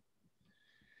say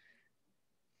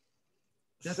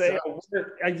a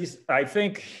word. I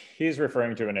think he's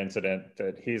referring to an incident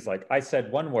that he's like, I said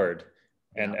one word,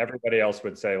 and everybody else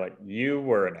would say, like, you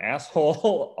were an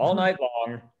asshole all night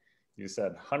long. You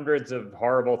said hundreds of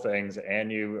horrible things and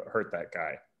you hurt that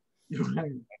guy.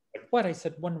 Right. Like, what? I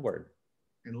said one word.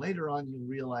 And later on, you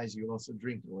realize you also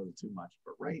drink a little too much.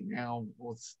 But right now,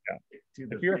 let's to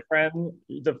if your friend,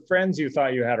 the friends you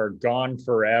thought you had are gone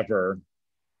forever,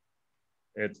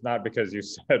 it's not because you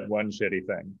said one shitty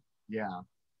thing. Yeah.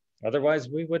 Otherwise,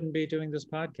 we wouldn't be doing this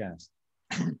podcast.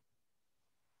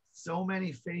 So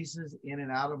many faces in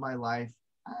and out of my life.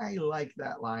 I like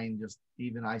that line, just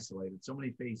even isolated. So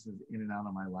many faces in and out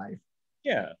of my life.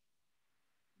 Yeah.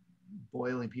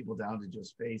 Boiling people down to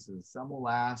just faces. Some will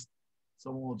last.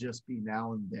 Some will just be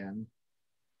now and then.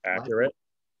 Accurate.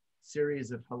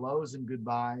 Series of hellos and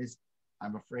goodbyes.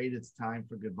 I'm afraid it's time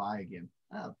for goodbye again.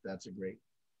 Oh, that's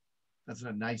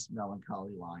a nice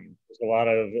melancholy line. There's a lot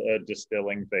of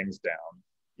distilling things down.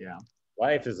 Yeah.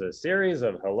 Life is a series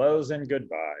of hellos and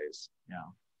goodbyes. Yeah.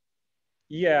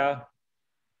 Yeah.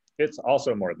 It's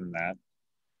also more than that.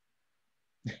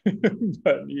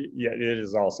 But yeah, it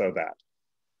is also that.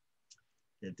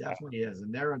 It definitely is.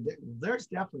 And there's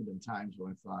definitely been times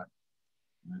when I thought,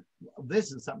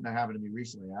 this is something that happened to me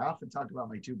recently. I often talk about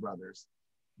my two brothers,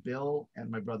 Bill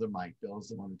and my brother Mike. Bill is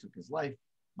the one who took his life.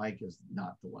 Mike is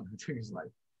not the one who took his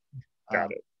life.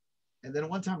 Got it. And then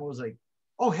one time I was like,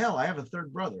 oh, hell, I have a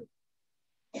third brother.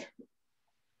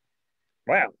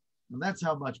 Wow. And that's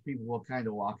how much people will kind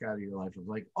of walk out of your life of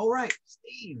like, oh, right,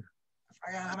 Steve.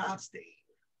 I forgot about Steve.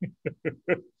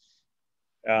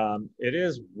 It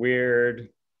is weird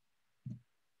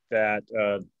that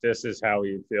this is how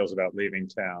he feels about leaving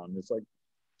town. It's like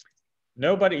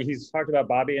he's talked about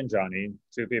Bobby and Johnny,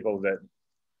 two people that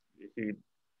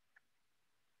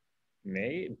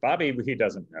Bobby, he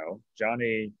doesn't know.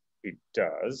 Johnny, he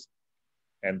does.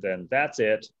 And then that's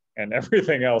it. And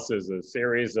everything else is a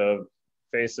series of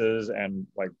faces and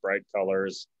like bright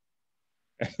colors.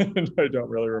 And I don't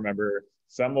really remember.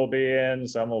 Some will be in,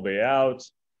 some will be out.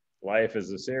 Life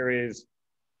is a series.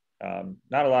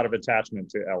 Not a lot of attachment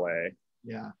to LA.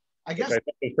 Yeah. I guess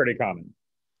it's pretty common.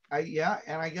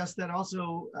 And I guess that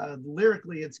also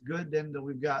lyrically it's good then that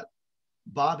we've got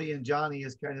Bobby and Johnny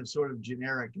as kind of sort of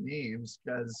generic names,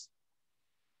 because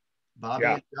Bobby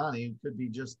and Johnny could be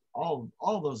just all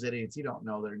those idiots. You don't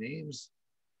know their names.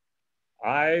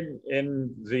 I'm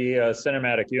in the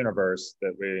cinematic universe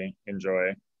that we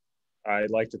enjoy. I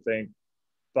like to think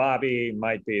Bobby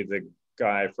might be the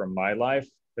guy from my life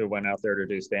who went out there to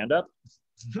do stand-up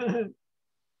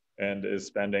and is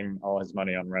spending all his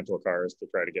money on rental cars to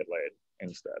try to get laid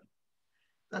instead.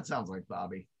 That sounds like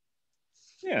Bobby.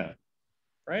 Yeah,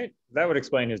 right? That would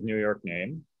explain his New York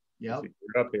name. Yep. He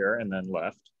grew up here and then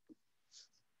left.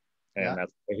 And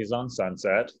that's why he's on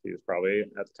Sunset. He was probably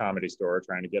at the Comedy Store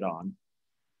trying to get on.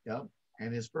 Yep.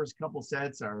 And his first couple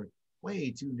sets are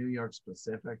way too New York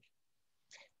specific.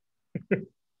 But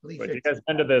you guys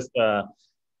been to this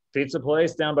pizza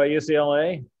place down by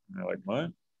UCLA? And they're like,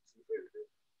 what?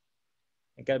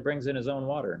 That guy brings in his own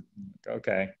water. Like,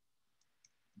 okay.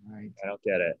 Right. I don't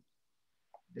get it.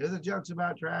 Do the jokes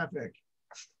about traffic.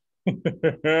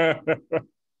 And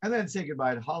then say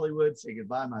goodbye to Hollywood. Say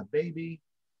goodbye, my baby.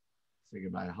 Say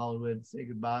goodbye to Hollywood. Say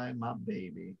goodbye, my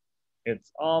baby.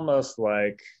 It's almost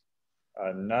like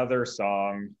another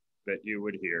song that you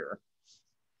would hear.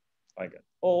 Like an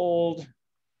old,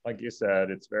 like you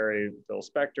said, it's very Phil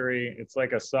Spector-y. It's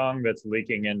like a song that's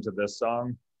leaking into this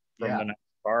song from the next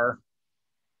bar.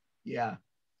 Yeah.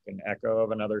 An echo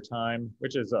of another time,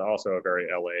 which is also a very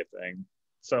LA thing.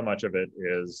 So much of it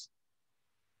is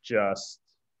just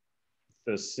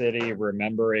the city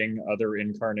remembering other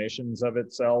incarnations of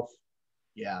itself.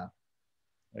 Yeah.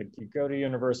 Like you go to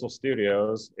Universal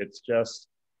Studios, it's just,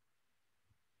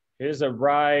 here's a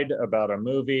ride about a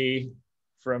movie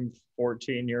from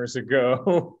 14 years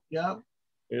ago. Yep.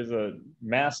 Here's a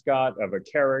mascot of a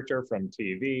character from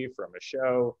TV, from a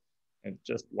show. And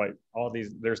just like all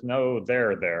these, there's no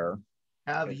there.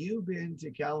 Have you been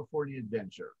to California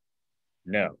Adventure?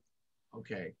 No.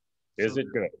 Okay. Is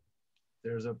it good?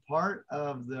 There's a part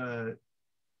of the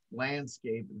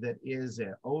landscape that is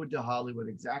an ode to Hollywood,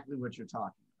 exactly what you're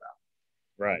talking about.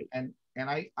 Right. And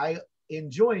I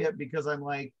enjoy it because I'm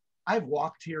like, I've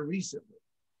walked here recently.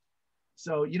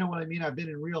 So you know what I mean? I've been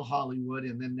in real Hollywood,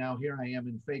 and then now here I am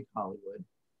in fake Hollywood.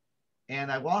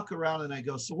 And I walk around and I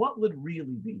go, so what would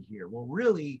really be here? Well,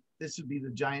 really, this would be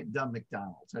the giant dumb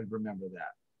McDonald's. I remember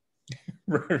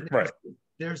that. Right.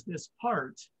 There's this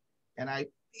part, and I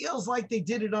feels like they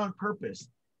did it on purpose.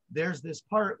 There's this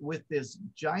part with this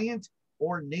giant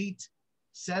ornate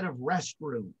set of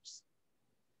restrooms.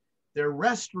 They're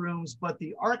restrooms, but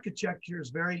the architecture is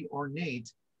very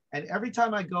ornate. And every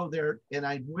time I go there and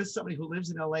I'm with somebody who lives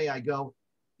in LA, I go,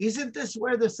 isn't this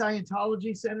where the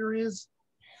Scientology Center is?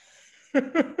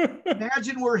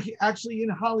 Imagine we're actually in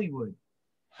Hollywood.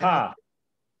 Ha.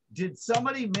 Did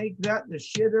somebody make that the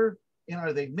shitter? And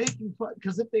are they making fun?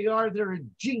 Because if they are, they're a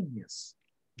genius.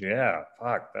 Yeah,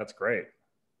 fuck, that's great.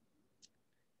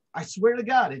 I swear to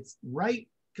God, it's right.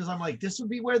 Because I'm like, this would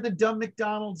be where the dumb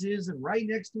McDonald's is. And right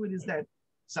next to it is that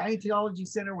Scientology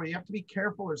Center where you have to be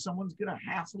careful or someone's going to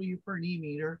hassle you for an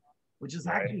e-meter, which has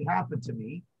actually happened to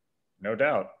me. No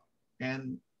doubt.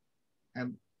 And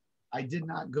I did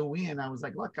not go in. I was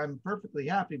like, look, I'm perfectly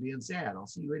happy being sad. I'll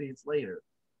see you idiots later.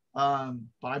 But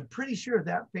I'm pretty sure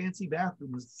that fancy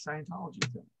bathroom was the Scientology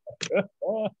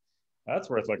Center. That's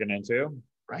worth looking into.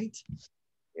 Right?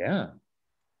 Yeah.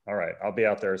 All right. I'll be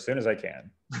out there as soon as I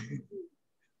can.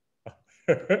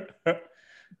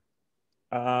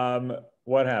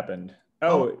 What happened?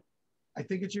 Oh, I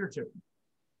think it's your turn.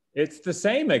 It's the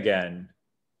same again.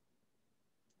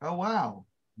 Oh, wow.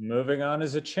 Moving on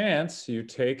is a chance you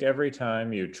take every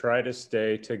time you try to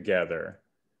stay together.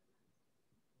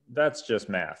 That's just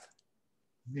math.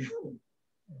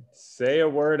 Say a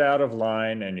word out of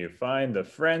line and you find the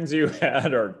friends you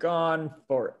had are gone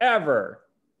forever.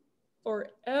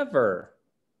 Forever.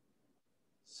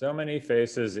 So many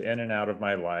faces in and out of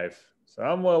my life.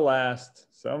 Some will last,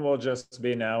 some will just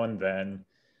be now and then.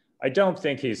 I don't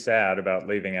think he's sad about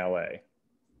leaving LA.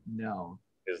 No.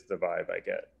 Is the vibe I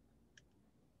get.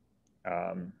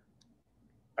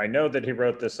 I know that he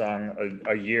wrote this song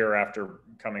a year after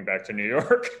coming back to New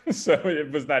York, so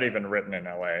it was not even written in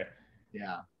LA.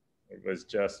 Yeah. It was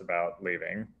just about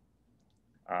leaving.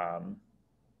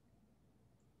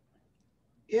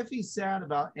 If he's sad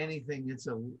about anything, it's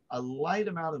a light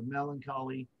amount of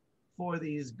melancholy for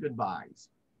these goodbyes.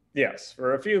 Yes,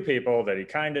 for a few people that he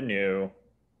kind of knew,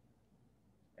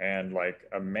 and like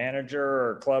a manager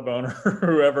or club owner,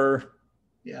 whoever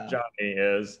Johnny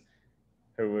is,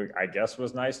 who I guess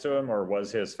was nice to him or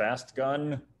was his fast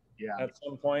gun at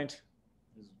some point,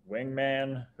 his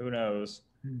wingman, who knows.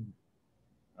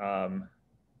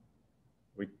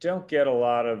 We don't get a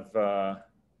lot of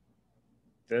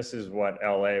this is what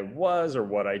LA was or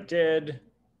what I did.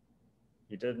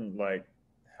 He didn't like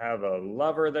have a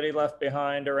lover that he left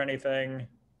behind or anything.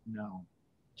 No.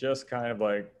 Just kind of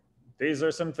like, these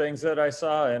are some things that I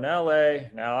saw in LA.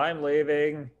 Now I'm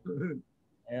leaving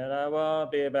and I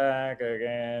won't be back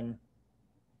again.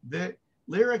 The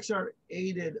lyrics are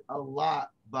aided a lot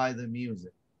by the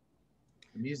music.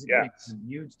 The music makes a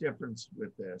huge difference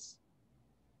with this.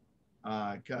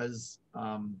 Because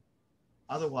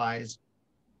otherwise,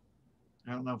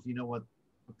 I don't know if you know what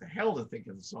the hell to think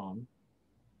of the song.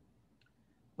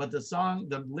 But the song,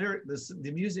 the lyric,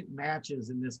 the music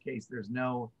matches in this case. There's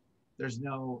no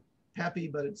peppy,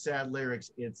 but it's sad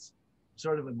lyrics. It's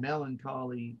sort of a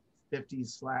melancholy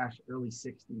 50s/early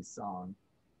 60s song.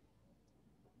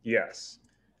 Yes.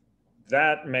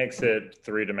 That makes it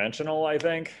three-dimensional, I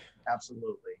think.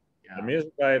 Absolutely. Yeah. The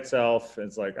music by itself,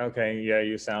 it's like, okay, yeah,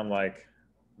 you sound like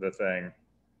the thing.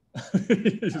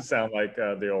 You sound like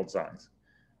the old songs,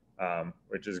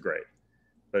 which is great.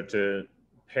 But to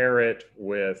pair it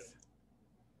with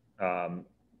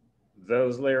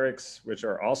those lyrics, which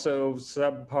are also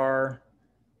subpar,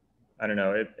 I don't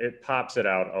know, it pops it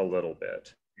out a little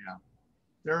bit. Yeah.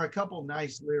 There are a couple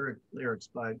nice lyrics,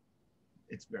 but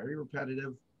it's very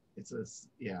repetitive.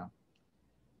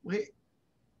 Wait,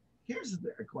 here's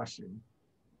a question.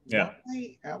 Yeah.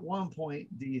 Why, at one point,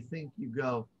 do you think you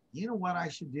go, you know what I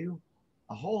should do?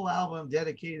 a whole album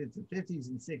dedicated to 50s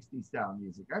and 60s style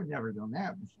music. I've never done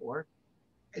that before.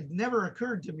 It never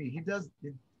occurred to me. He'd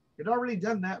already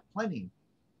done that plenty.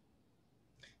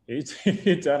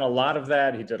 He'd done a lot of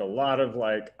that. He did a lot of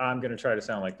like, I'm going to try to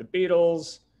sound like the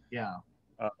Beatles. Yeah.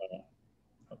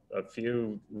 A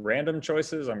few random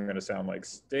choices. I'm going to sound like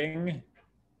Sting.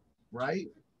 Right.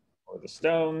 Or the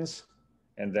Stones.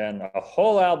 And then a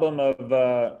whole album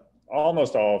of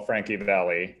almost all Frankie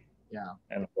Valli. Yeah.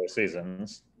 And the Four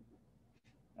Seasons,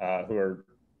 who are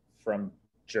from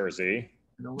Jersey.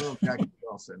 And a little Jackie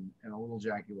Wilson. And a little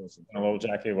Jackie Wilson. And a little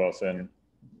Jackie Wilson.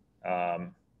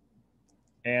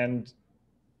 And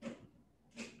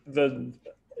the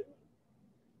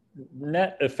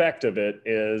net effect of it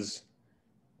is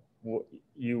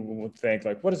you would think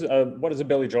like, what does a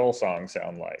Billy Joel song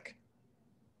sound like?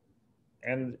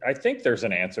 And I think there's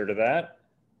an answer to that.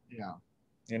 Yeah.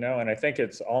 You know, and I think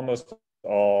it's almost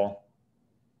all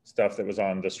stuff that was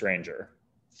on The Stranger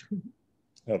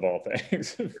of all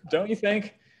things. Don't you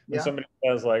think? When somebody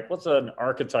says like, what's an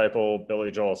archetypal Billy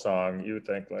Joel song? You would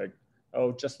think like,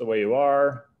 oh, Just the Way You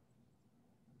Are.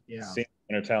 Yeah. Scene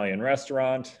in an Italian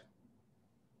Restaurant.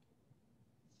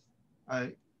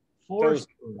 For Those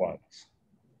sure. ones.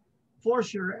 For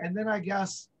sure. And then I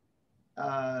guess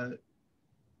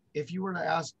if you were to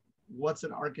ask what's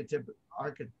an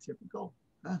archetypical,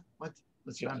 what?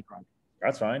 Let's try to wrong.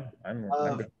 That's fine. I'm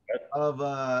good of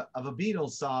a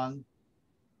Beatles song,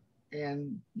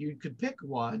 and you could pick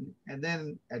one, and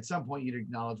then at some point you'd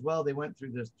acknowledge, well, they went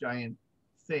through this giant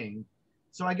thing.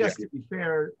 So I guess to be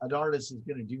fair, an artist is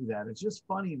going to do that. It's just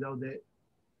funny though that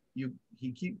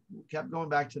he kept going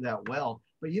back to that well.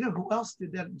 But you know who else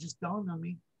did that? It just dawned on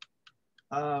me.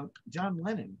 John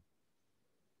Lennon.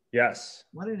 Yes.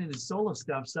 Lennon in his solo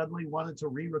stuff suddenly wanted to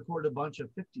re-record a bunch of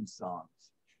 50s songs.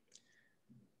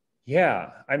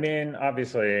 Yeah, I mean,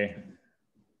 obviously,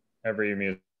 every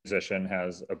musician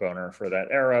has a boner for that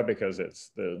era because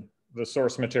it's the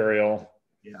source material.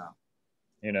 Yeah.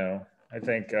 You know, I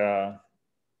think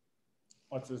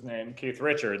what's his name? Keith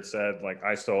Richards said, like,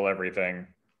 I stole everything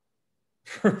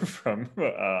from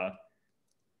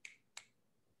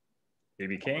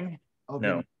B.B. King? Oh,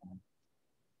 no.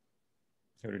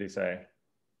 Who did he say?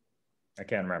 I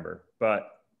can't remember, but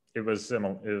it was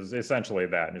similar. It was essentially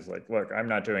that. And he's like, look, I'm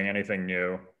not doing anything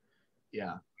new.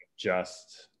 Yeah.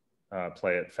 Just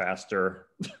play it faster.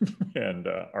 And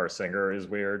our singer is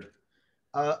weird.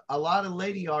 A lot of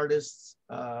lady artists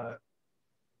have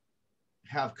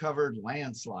covered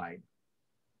Landslide.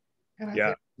 And I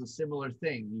think it's a similar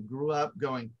thing. You grew up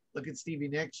going, look at Stevie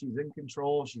Nicks. She's in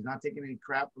control. She's not taking any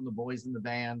crap from the boys in the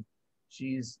band.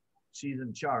 She's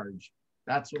in charge.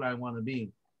 That's what I want to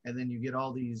be. And then you get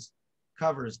all these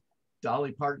covers.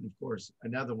 Dolly Parton, of course,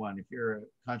 another one. If you're a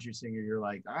country singer, you're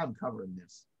like, I'm covering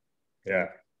this. Yeah.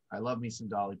 I love me some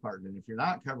Dolly Parton. And if you're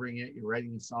not covering it, you're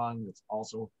writing a song that's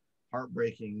also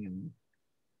heartbreaking,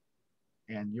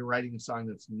 and you're writing a song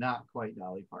that's not quite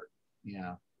Dolly Parton.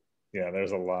 Yeah. Yeah,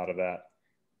 there's a lot of that.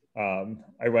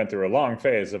 I went through a long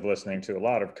phase of listening to a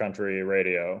lot of country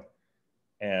radio,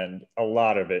 and a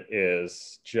lot of it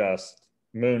is just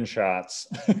moonshots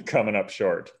coming up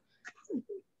short.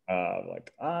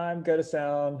 Like, I'm gonna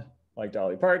sound like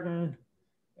Dolly Parton,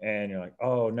 and you're like,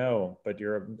 oh no, but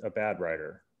you're a bad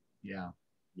writer. Yeah.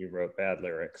 You wrote bad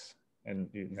lyrics, and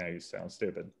now you sound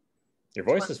stupid. Your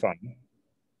voice is fine.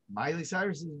 Miley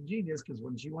Cyrus is a genius because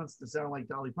when she wants to sound like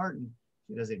Dolly Parton,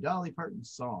 she does a Dolly Parton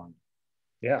song.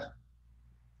 Yeah.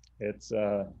 It's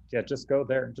just go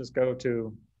there. Just go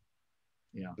to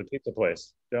the pizza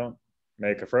place. Don't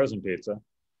make a frozen pizza.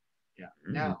 Yeah.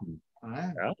 Now,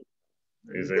 yeah.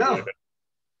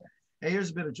 Hey, here's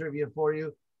a bit of trivia for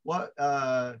you. What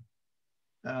how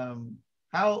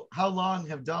long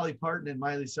have Dolly Parton and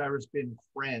Miley Cyrus been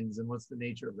friends, and what's the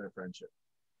nature of their friendship?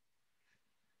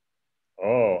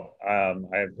 Oh,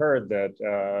 I've heard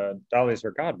that Dolly's her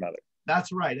godmother.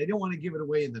 That's right. I don't want to give it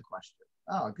away in the question.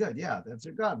 Oh, good. Yeah, that's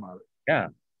her godmother. Yeah.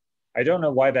 I don't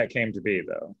know why that came to be,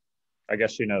 though. I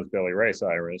guess she knows Billy Ray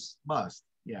Cyrus. Must,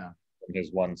 yeah. From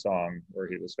his one song where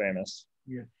he was famous.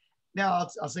 Yeah. Now,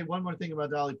 I'll say one more thing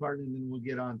about Dolly Parton, and then we'll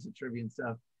get on to trivia and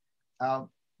stuff. I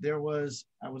was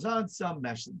on some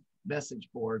message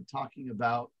board talking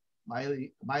about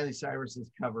Miley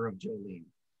Cyrus's cover of Jolene.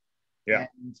 Yeah.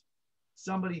 And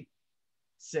somebody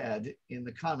said in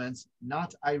the comments,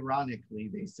 not ironically,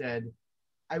 they said,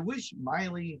 I wish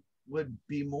Miley would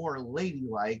be more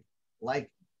ladylike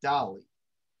like Dolly.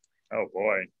 Oh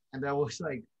boy. And I was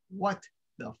like, what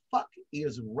the fuck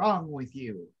is wrong with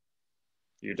you?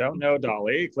 You don't know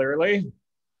Dolly, clearly.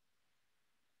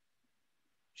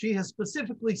 She has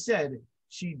specifically said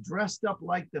she dressed up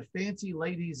like the fancy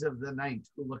ladies of the night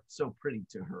who looked so pretty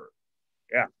to her.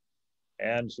 Yeah.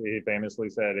 And she famously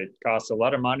said it costs a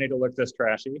lot of money to look this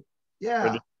trashy.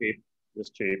 Yeah. Or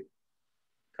this cheap.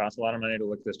 Costs a lot of money to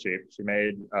look this cheap. She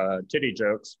made titty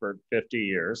jokes for 50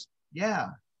 years.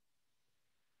 Yeah.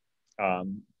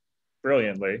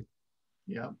 Brilliantly.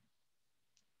 Yeah.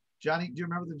 Johnny, do you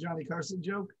remember the Johnny Carson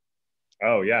joke?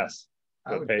 Oh, yes.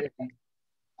 I would pay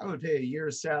a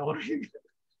year's salary.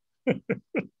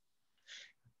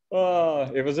 Oh,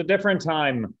 it was a different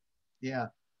time. Yeah.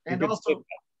 And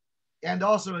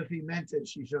also if he meant it,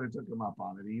 she should have took him up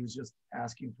on it. He was just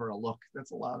asking for a look.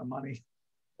 That's a lot of money.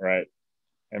 Right.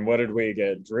 And what did we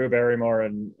get? Drew Barrymore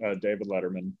and David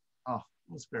Letterman. Oh,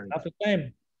 that's very not the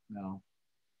same. No.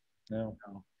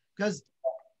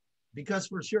 Because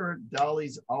for sure,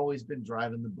 Dolly's always been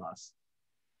driving the bus.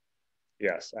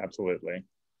 Yes, absolutely.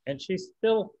 And she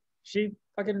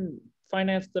fucking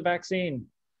financed the vaccine.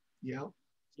 Yeah.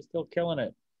 She's still killing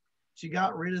it. She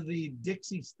got rid of the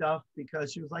Dixie stuff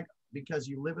because she was like, because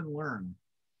you live and learn.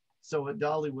 So at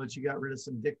Dollywood, she got rid of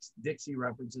some Dixie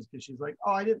references because she's like,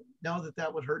 oh, I didn't know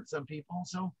that would hurt some people.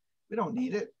 So we don't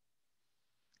need it.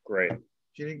 Great.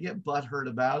 She didn't get butthurt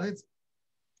about it.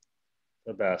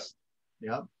 The best.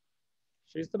 Yep.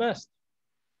 She's the best.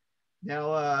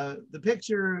 Now, the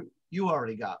picture you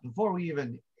already got before we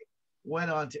even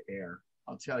went on to air.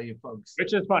 I'll tell you, folks.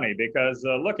 Which is funny because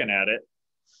looking at it,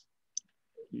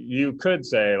 you could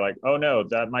say like, oh no,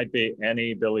 that might be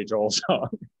any Billy Joel song.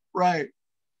 Right.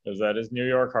 Because that is New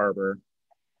York Harbor,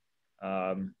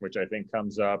 which I think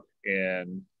comes up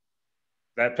in,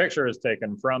 that picture is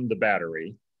taken from The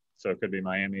Battery. So it could be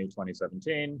Miami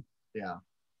 2017. Yeah.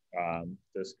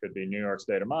 This could be New York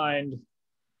State of Mind.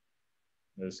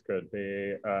 This could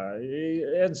be,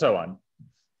 and so on.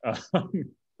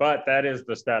 But that is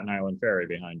the Staten Island Ferry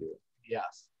behind you.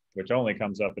 Yes. Which only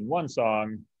comes up in one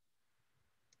song,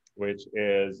 which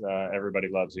is Everybody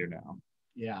Loves You Now.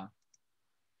 Yeah.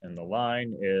 And the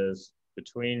line is,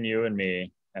 between you and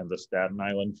me and the Staten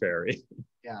Island Ferry.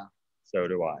 Yeah. So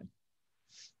do I.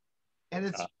 And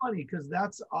it's funny because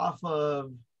that's off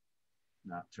of,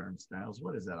 not Turnstiles.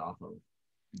 What is that off of?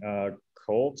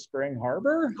 Cold Spring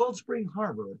Harbor? Cold Spring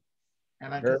Harbor.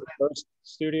 And her first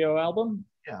studio album?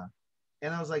 Yeah.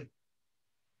 And I was like,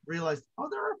 realized, oh,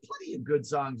 there are plenty of good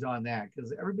songs on that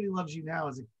because Everybody Loves You Now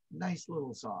is a nice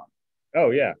little song.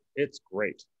 Oh, yeah. It's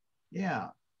great. Yeah.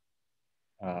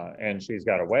 And She's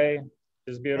Got Away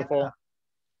is beautiful. Yeah.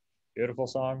 Beautiful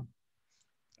song.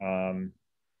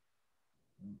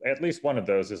 At least one of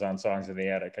those is on Songs in the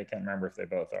Attic. I can't remember if they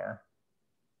both are.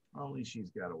 Only She's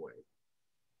Got Away.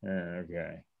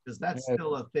 Okay. Because that's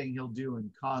still a thing he'll do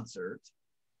in concert.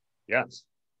 Yes.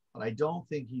 But I don't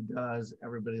think he does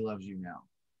Everybody Loves You Now.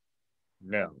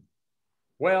 No.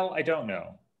 Well, I don't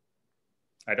know.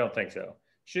 I don't think so.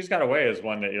 She's Got Away is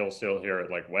one that you'll still hear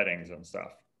at like weddings and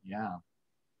stuff. Yeah.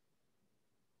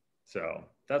 So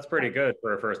that's pretty good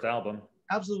for a first album.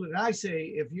 Absolutely. And I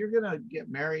say, if you're going to get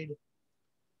married,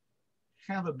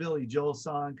 have a Billy Joel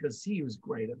song because he was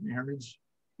great at marriage.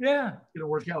 Yeah. It's going to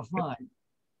work out fine.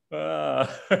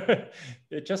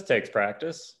 It just takes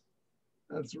practice.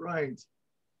 That's right.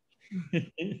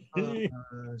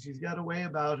 She's got a way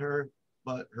about her,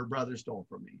 but her brother stole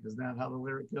from me. Isn't that how the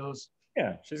lyric goes?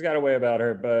 Yeah, she's got a way about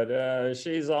her, but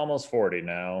she's almost 40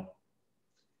 now.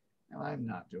 No, I'm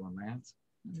not doing that.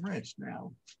 I'm rich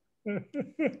now.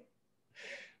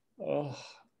 Oh,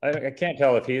 I can't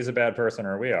tell if he's a bad person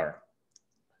or we are.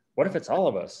 What if it's all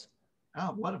of us?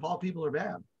 Oh, what if all people are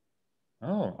bad?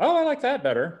 Oh, I like that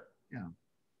better. Yeah.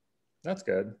 That's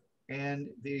good. And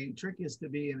the trick is to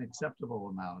be an acceptable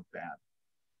amount of bad.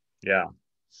 Yeah.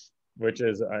 Which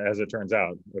is, as it turns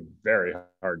out, a very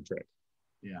hard trick.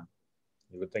 Yeah.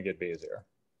 You would think it'd be easier.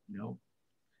 No.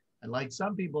 And like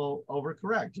some people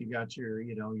overcorrect. You got your,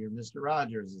 your Mr.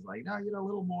 Rogers is like, no, a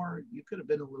little more. You could have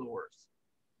been a little worse.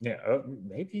 Yeah,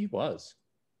 maybe he was.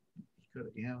 He could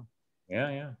have, yeah.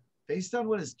 Yeah. Based on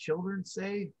what his children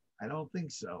say, I don't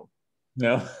think so.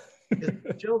 No. His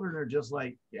children are just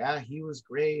like, yeah, he was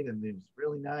great and it was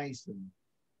really nice. And,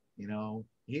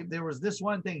 there was this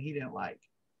one thing he didn't like.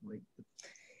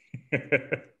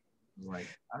 It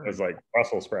was like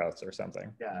Brussels sprouts or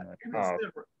something. Yeah.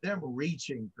 Them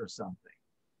reaching for something.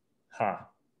 Huh.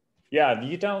 Yeah,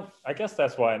 you don't, I guess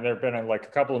that's why. And there have been like a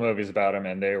couple of movies about him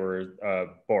and they were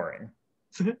boring.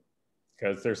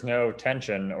 Because there's no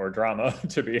tension or drama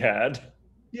to be had.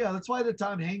 Yeah, that's why the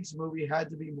Tom Hanks movie had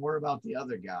to be more about the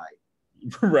other guy.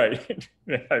 Right.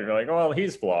 Yeah, you're like, well,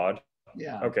 he's flawed.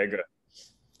 Yeah. Okay, good.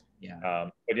 Yeah.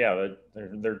 But yeah,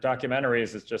 their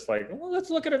documentaries is just like, well, let's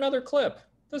look at another clip.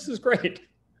 This is great.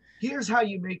 Here's how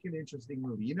you make an interesting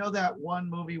movie. You know that one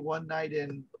movie, One Night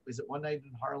in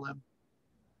Harlem?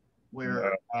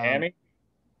 Where Miami?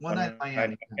 One Night in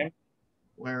Miami.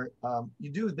 Where you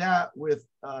do that with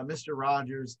Mr.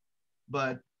 Rogers,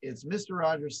 but it's Mr.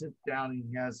 Rogers sits down and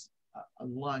he has a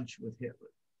lunch with Hitler.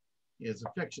 It's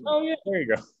a fictional. Oh yeah, there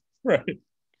you go. Right.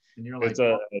 And you're like, it's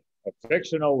a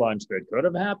fictional lunch that could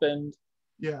have happened.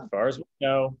 Yeah. As far as we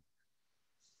know,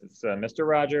 it's Mr.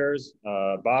 Rogers,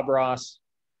 Bob Ross,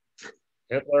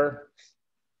 Hitler,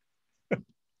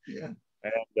 yeah,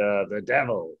 and the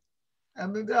devil.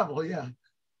 And the devil, yeah.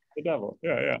 The devil,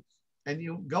 yeah. And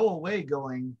you go away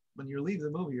going, when you leave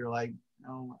the movie, you're like,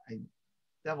 no,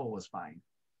 devil was fine.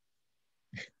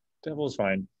 Devil's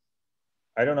fine.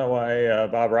 I don't know why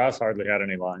Bob Ross hardly had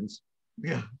any lines.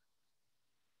 Yeah.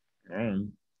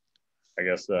 I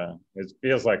guess it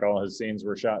feels like all his scenes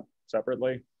were shot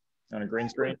separately on a green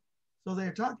screen. So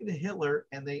they're talking to Hitler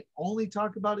and they only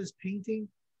talk about his painting?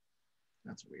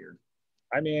 That's weird.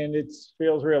 I mean, it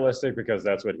feels realistic because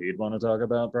that's what he'd want to talk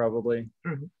about, probably.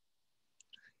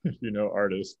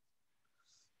 Artists.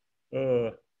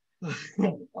 You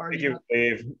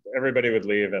leave. Everybody would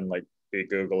leave and like be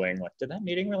Googling, like, did that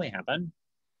meeting really happen?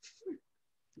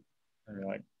 And you're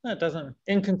like, that doesn't,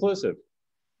 inconclusive.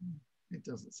 It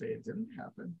doesn't say it didn't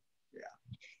happen.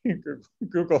 Yeah.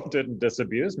 Google didn't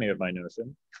disabuse me of my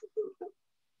notion.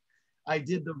 I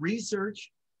did the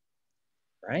research.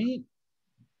 Right?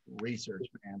 Research,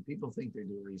 man. People think they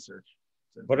do research.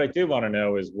 What I do want to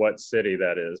know is what city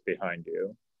that is behind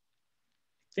you.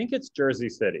 I think it's Jersey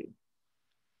City.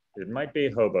 It might be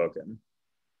Hoboken.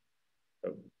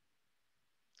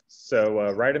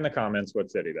 So write in the comments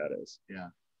what city that is. Yeah.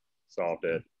 Solved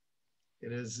it.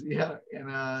 It is, yeah.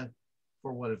 And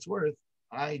for what it's worth,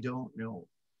 I don't know.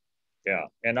 Yeah,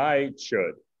 and I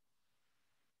should.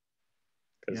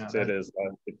 Because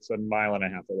it's a mile and a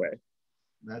half away.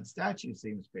 That statue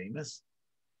seems famous.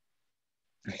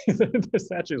 The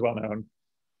statue is well known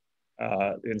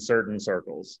in certain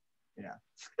circles. Yeah.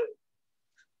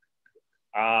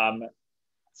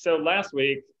 So last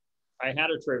week, I had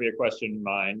a trivia question in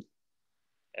mind,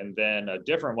 and then a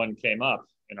different one came up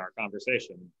in our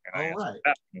conversation, and I answered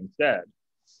that one instead.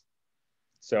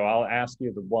 So I'll ask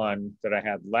you the one that I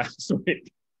had last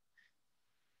week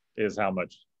is how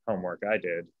much homework I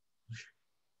did.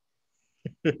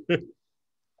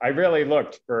 I really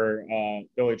looked for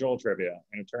Billy Joel trivia,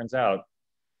 and it turns out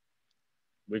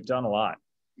we've done a lot.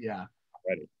 Yeah.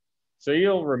 Already. So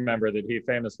you'll remember that he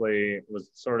famously was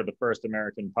sort of the first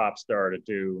American pop star to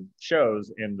do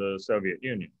shows in the Soviet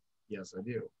Union. Yes, I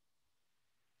do.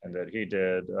 And that he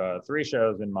did 3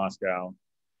 shows in Moscow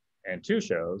and 2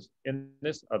 shows in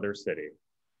this other city.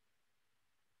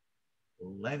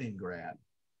 Leningrad.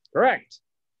 Correct.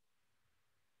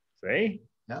 See?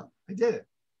 Yeah, I did it.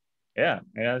 Yeah,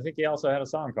 and I think he also had a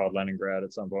song called Leningrad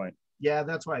at some point. Yeah,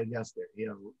 that's why I guessed it.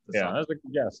 That was a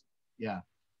good guess. Yeah,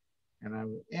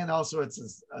 and also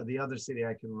it's the other city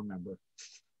I can remember.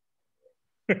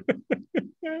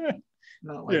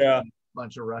 Not like a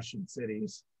bunch of Russian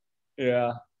cities.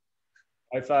 Yeah,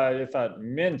 I thought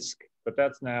Minsk, but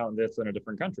that's in a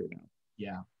different country now.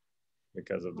 Yeah,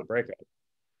 because of the breakup.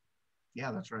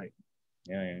 Yeah, that's right.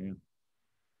 Yeah.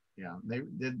 Yeah,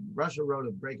 Russia wrote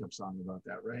a breakup song about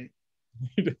that, right?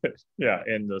 He did. Yeah,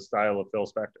 in the style of Phil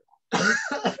Spector.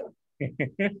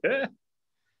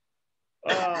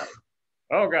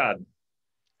 Oh God,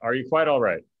 are you quite all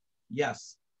right?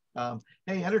 Yes.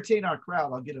 Hey, entertain our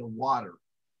crowd. I'll get a water.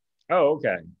 Oh,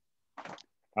 okay.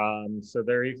 So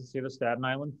there you can see the Staten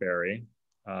Island Ferry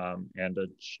and a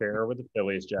chair with a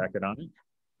Phillies jacket on it.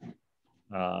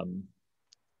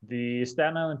 The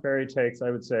Staten Island Ferry takes, I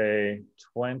would say,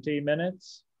 20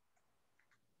 minutes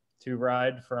to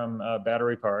ride from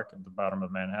Battery Park at the bottom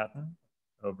of Manhattan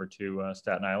over to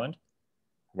Staten Island,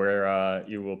 where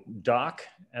you will dock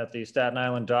at the Staten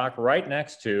Island dock right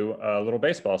next to a little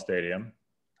baseball stadium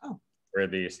where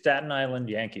the Staten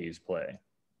Island Yankees play.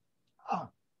 Oh.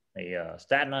 The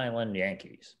Staten Island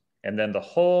Yankees. And then the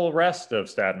whole rest of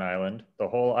Staten Island, the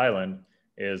whole island,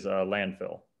 is a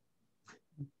landfill.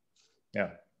 Yeah.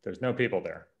 There's no people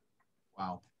there.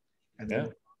 Wow. And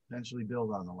then eventually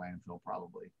build on the landfill,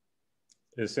 probably.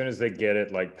 As soon as they get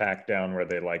it like packed down where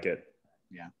they like it.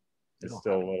 Yeah. It's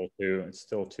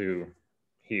still too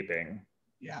heaping.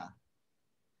 Yeah.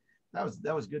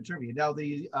 That was good trivia. Now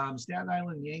the Staten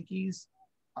Island Yankees,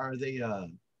 are they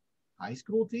a high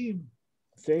school team?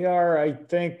 They are, I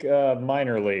think, a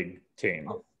minor league team.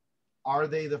 Oh. Are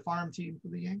they the farm team for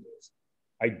the Yankees?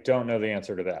 I don't know the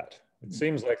answer to that. It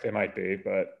seems like they might be,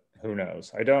 but who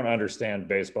knows? I don't understand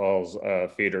baseball's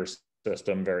feeder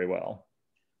system very well.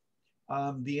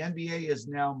 The NBA is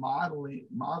now modeling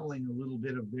a little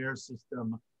bit of their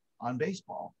system on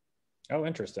baseball. Oh,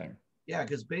 interesting. Yeah,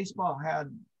 because baseball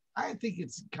I think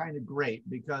it's kind of great,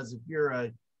 because if you're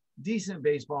a decent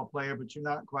baseball player, but you're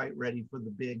not quite ready for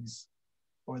the bigs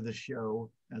or the show,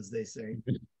 as they say.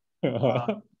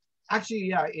 Actually,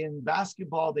 yeah, in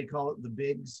basketball, they call it the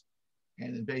bigs,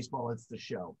 and in baseball, it's the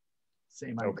show.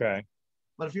 Same idea. Okay.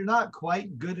 But if you're not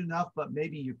quite good enough, but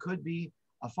maybe you could be,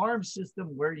 a farm system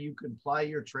where you can ply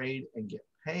your trade and get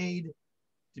paid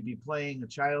to be playing a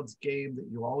child's game that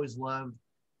you always loved,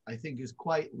 I think is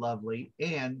quite lovely.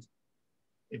 And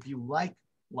if you like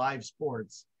live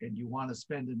sports and you want to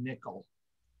spend a nickel,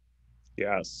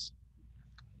 yes,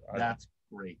 that's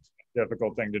great.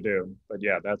 Difficult thing to do, but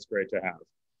yeah, that's great to have.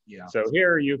 Yeah. So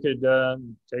here you could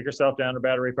take yourself down to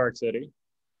Battery Park City,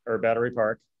 or Battery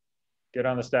Park, get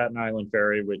on the Staten Island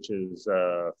ferry, which is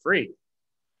free.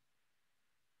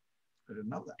 I didn't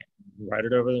know that. Ride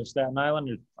it over to Staten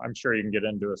Island. I'm sure you can get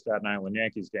into a Staten Island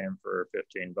Yankees game for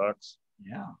 $15.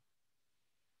 Yeah.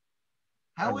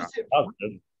 How is it?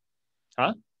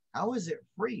 Huh? How is it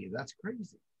free? That's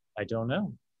crazy. I don't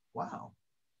know. Wow.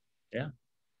 Yeah.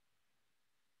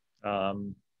 I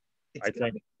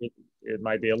think it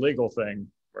might be a legal thing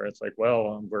where it's like,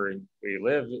 well, we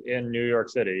live in New York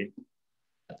City,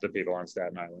 the people on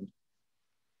Staten Island.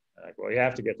 Like, well, you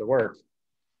have to get to work,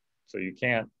 so you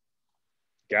can't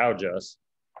gouge us.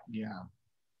 Yeah.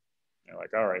 They're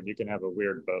like, all right, you can have a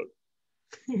weird boat.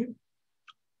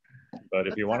 But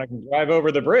if you want to drive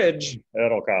over the bridge,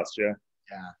 that'll cost you.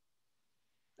 Yeah.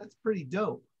 That's pretty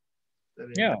dope.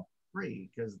 Yeah. Free,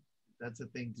 because that's a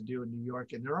thing to do in New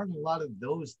York. And there aren't a lot of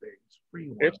those things. Free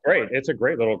ones. It's great. It's a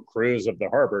great little cruise of the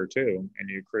harbor, too. And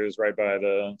you cruise right by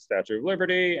the Statue of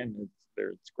Liberty, and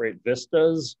there's great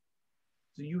vistas.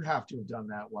 So you have to have done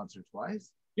that once or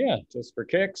twice? Yeah, just for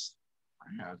kicks.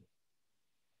 I had.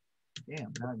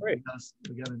 Damn,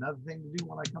 we got another thing to do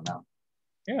when I come out.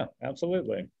 Yeah,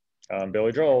 absolutely.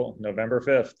 Billy Joel, November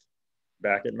 5th,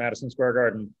 back at Madison Square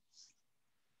Garden.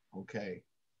 Okay.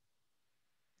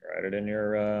 Write it in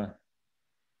your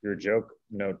joke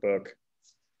notebook,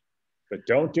 but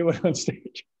don't do it on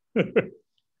stage.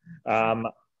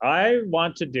 I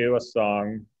want to do a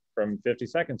song from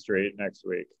 52nd Street next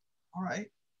week. All right.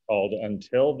 Called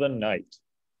Until the Night.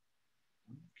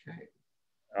 Okay.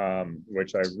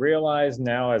 Which I realize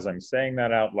now as I'm saying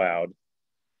that out loud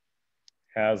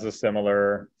has a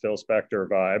similar Phil Spector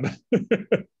vibe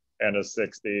and a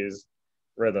 60s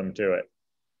rhythm to it.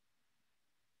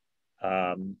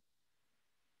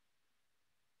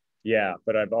 Yeah,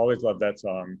 but I've always loved that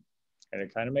song, and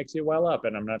it kind of makes you well up,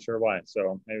 and I'm not sure why.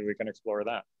 So maybe we can explore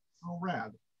that. Oh,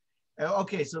 rad.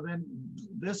 Okay, so then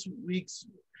this week's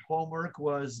homework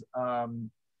was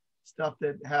stuff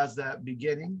that has that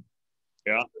beginning.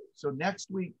 Yeah. So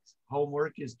next week's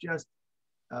homework is just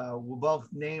we'll both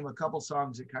name a couple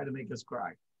songs that kind of make us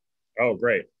cry. Oh,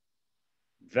 great.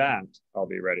 That I'll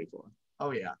be ready for. Oh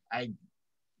yeah, I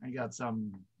got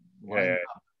some. Yeah.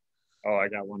 Oh, I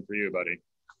got one for you, buddy.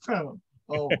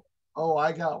 oh,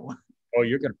 I got one. Oh,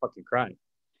 you're gonna fucking cry.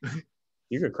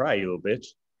 You're gonna cry, you little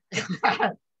bitch.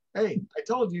 Hey, I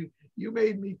told you, you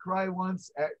made me cry once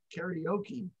at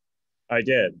karaoke. I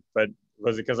did, but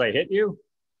was it because I hit you?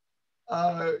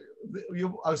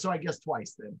 So I guess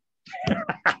twice then.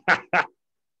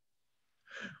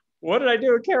 What did I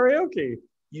do at karaoke?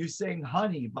 You sang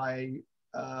 "Honey" by.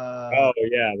 Oh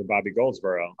yeah, the Bobby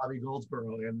Goldsboro. Bobby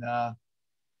Goldsboro, and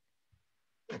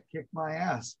it kicked my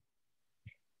ass.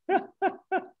 I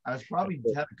was probably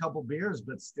had a couple beers,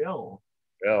 but still.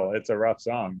 Still, it's a rough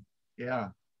song. Yeah.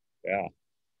 Yeah.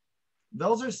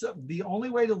 Those are the only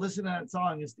way to listen to that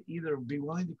song is to either be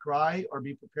willing to cry or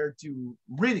be prepared to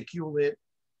ridicule it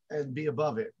and be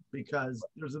above it, because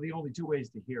those are the only two ways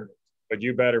to hear it. But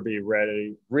you better be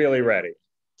ready, really ready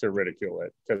to ridicule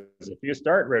it, because if you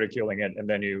start ridiculing it and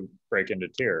then you break into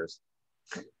tears,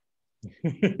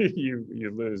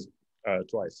 you lose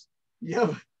twice.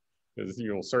 Yeah. Because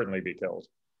you'll certainly be killed.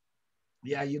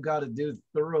 Yeah, you got to do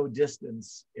thorough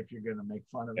distance if you're going to make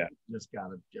fun of it. You just got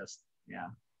to yeah.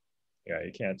 Yeah,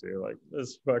 you can't do like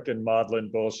this fucking maudlin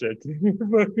bullshit. Can you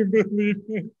fucking believe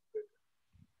me?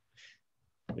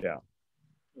 Yeah.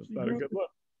 It's not a good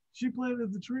look. She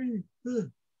planted the tree.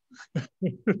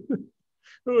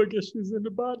 Oh, I guess she's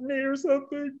into botany or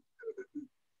something.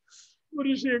 What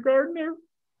is she, a gardener?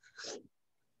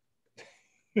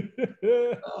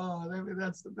 Oh, maybe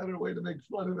that's the better way to make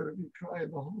fun of it if you're crying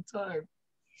the whole time.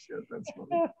 Shit, that's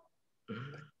funny.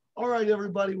 All right,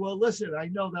 everybody. Well, listen, I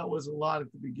know that was a lot at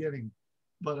the beginning,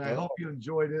 but I hope you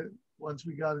enjoyed it once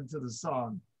we got into the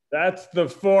song. That's the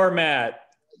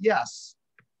format. Yes.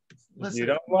 Listen, you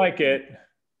don't like it.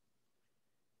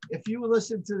 If you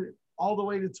listen to all the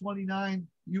way to 29,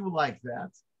 you like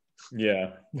that.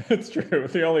 Yeah, that's true.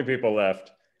 The only people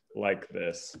left like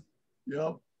this.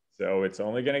 Yep. So it's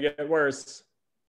only going to get worse.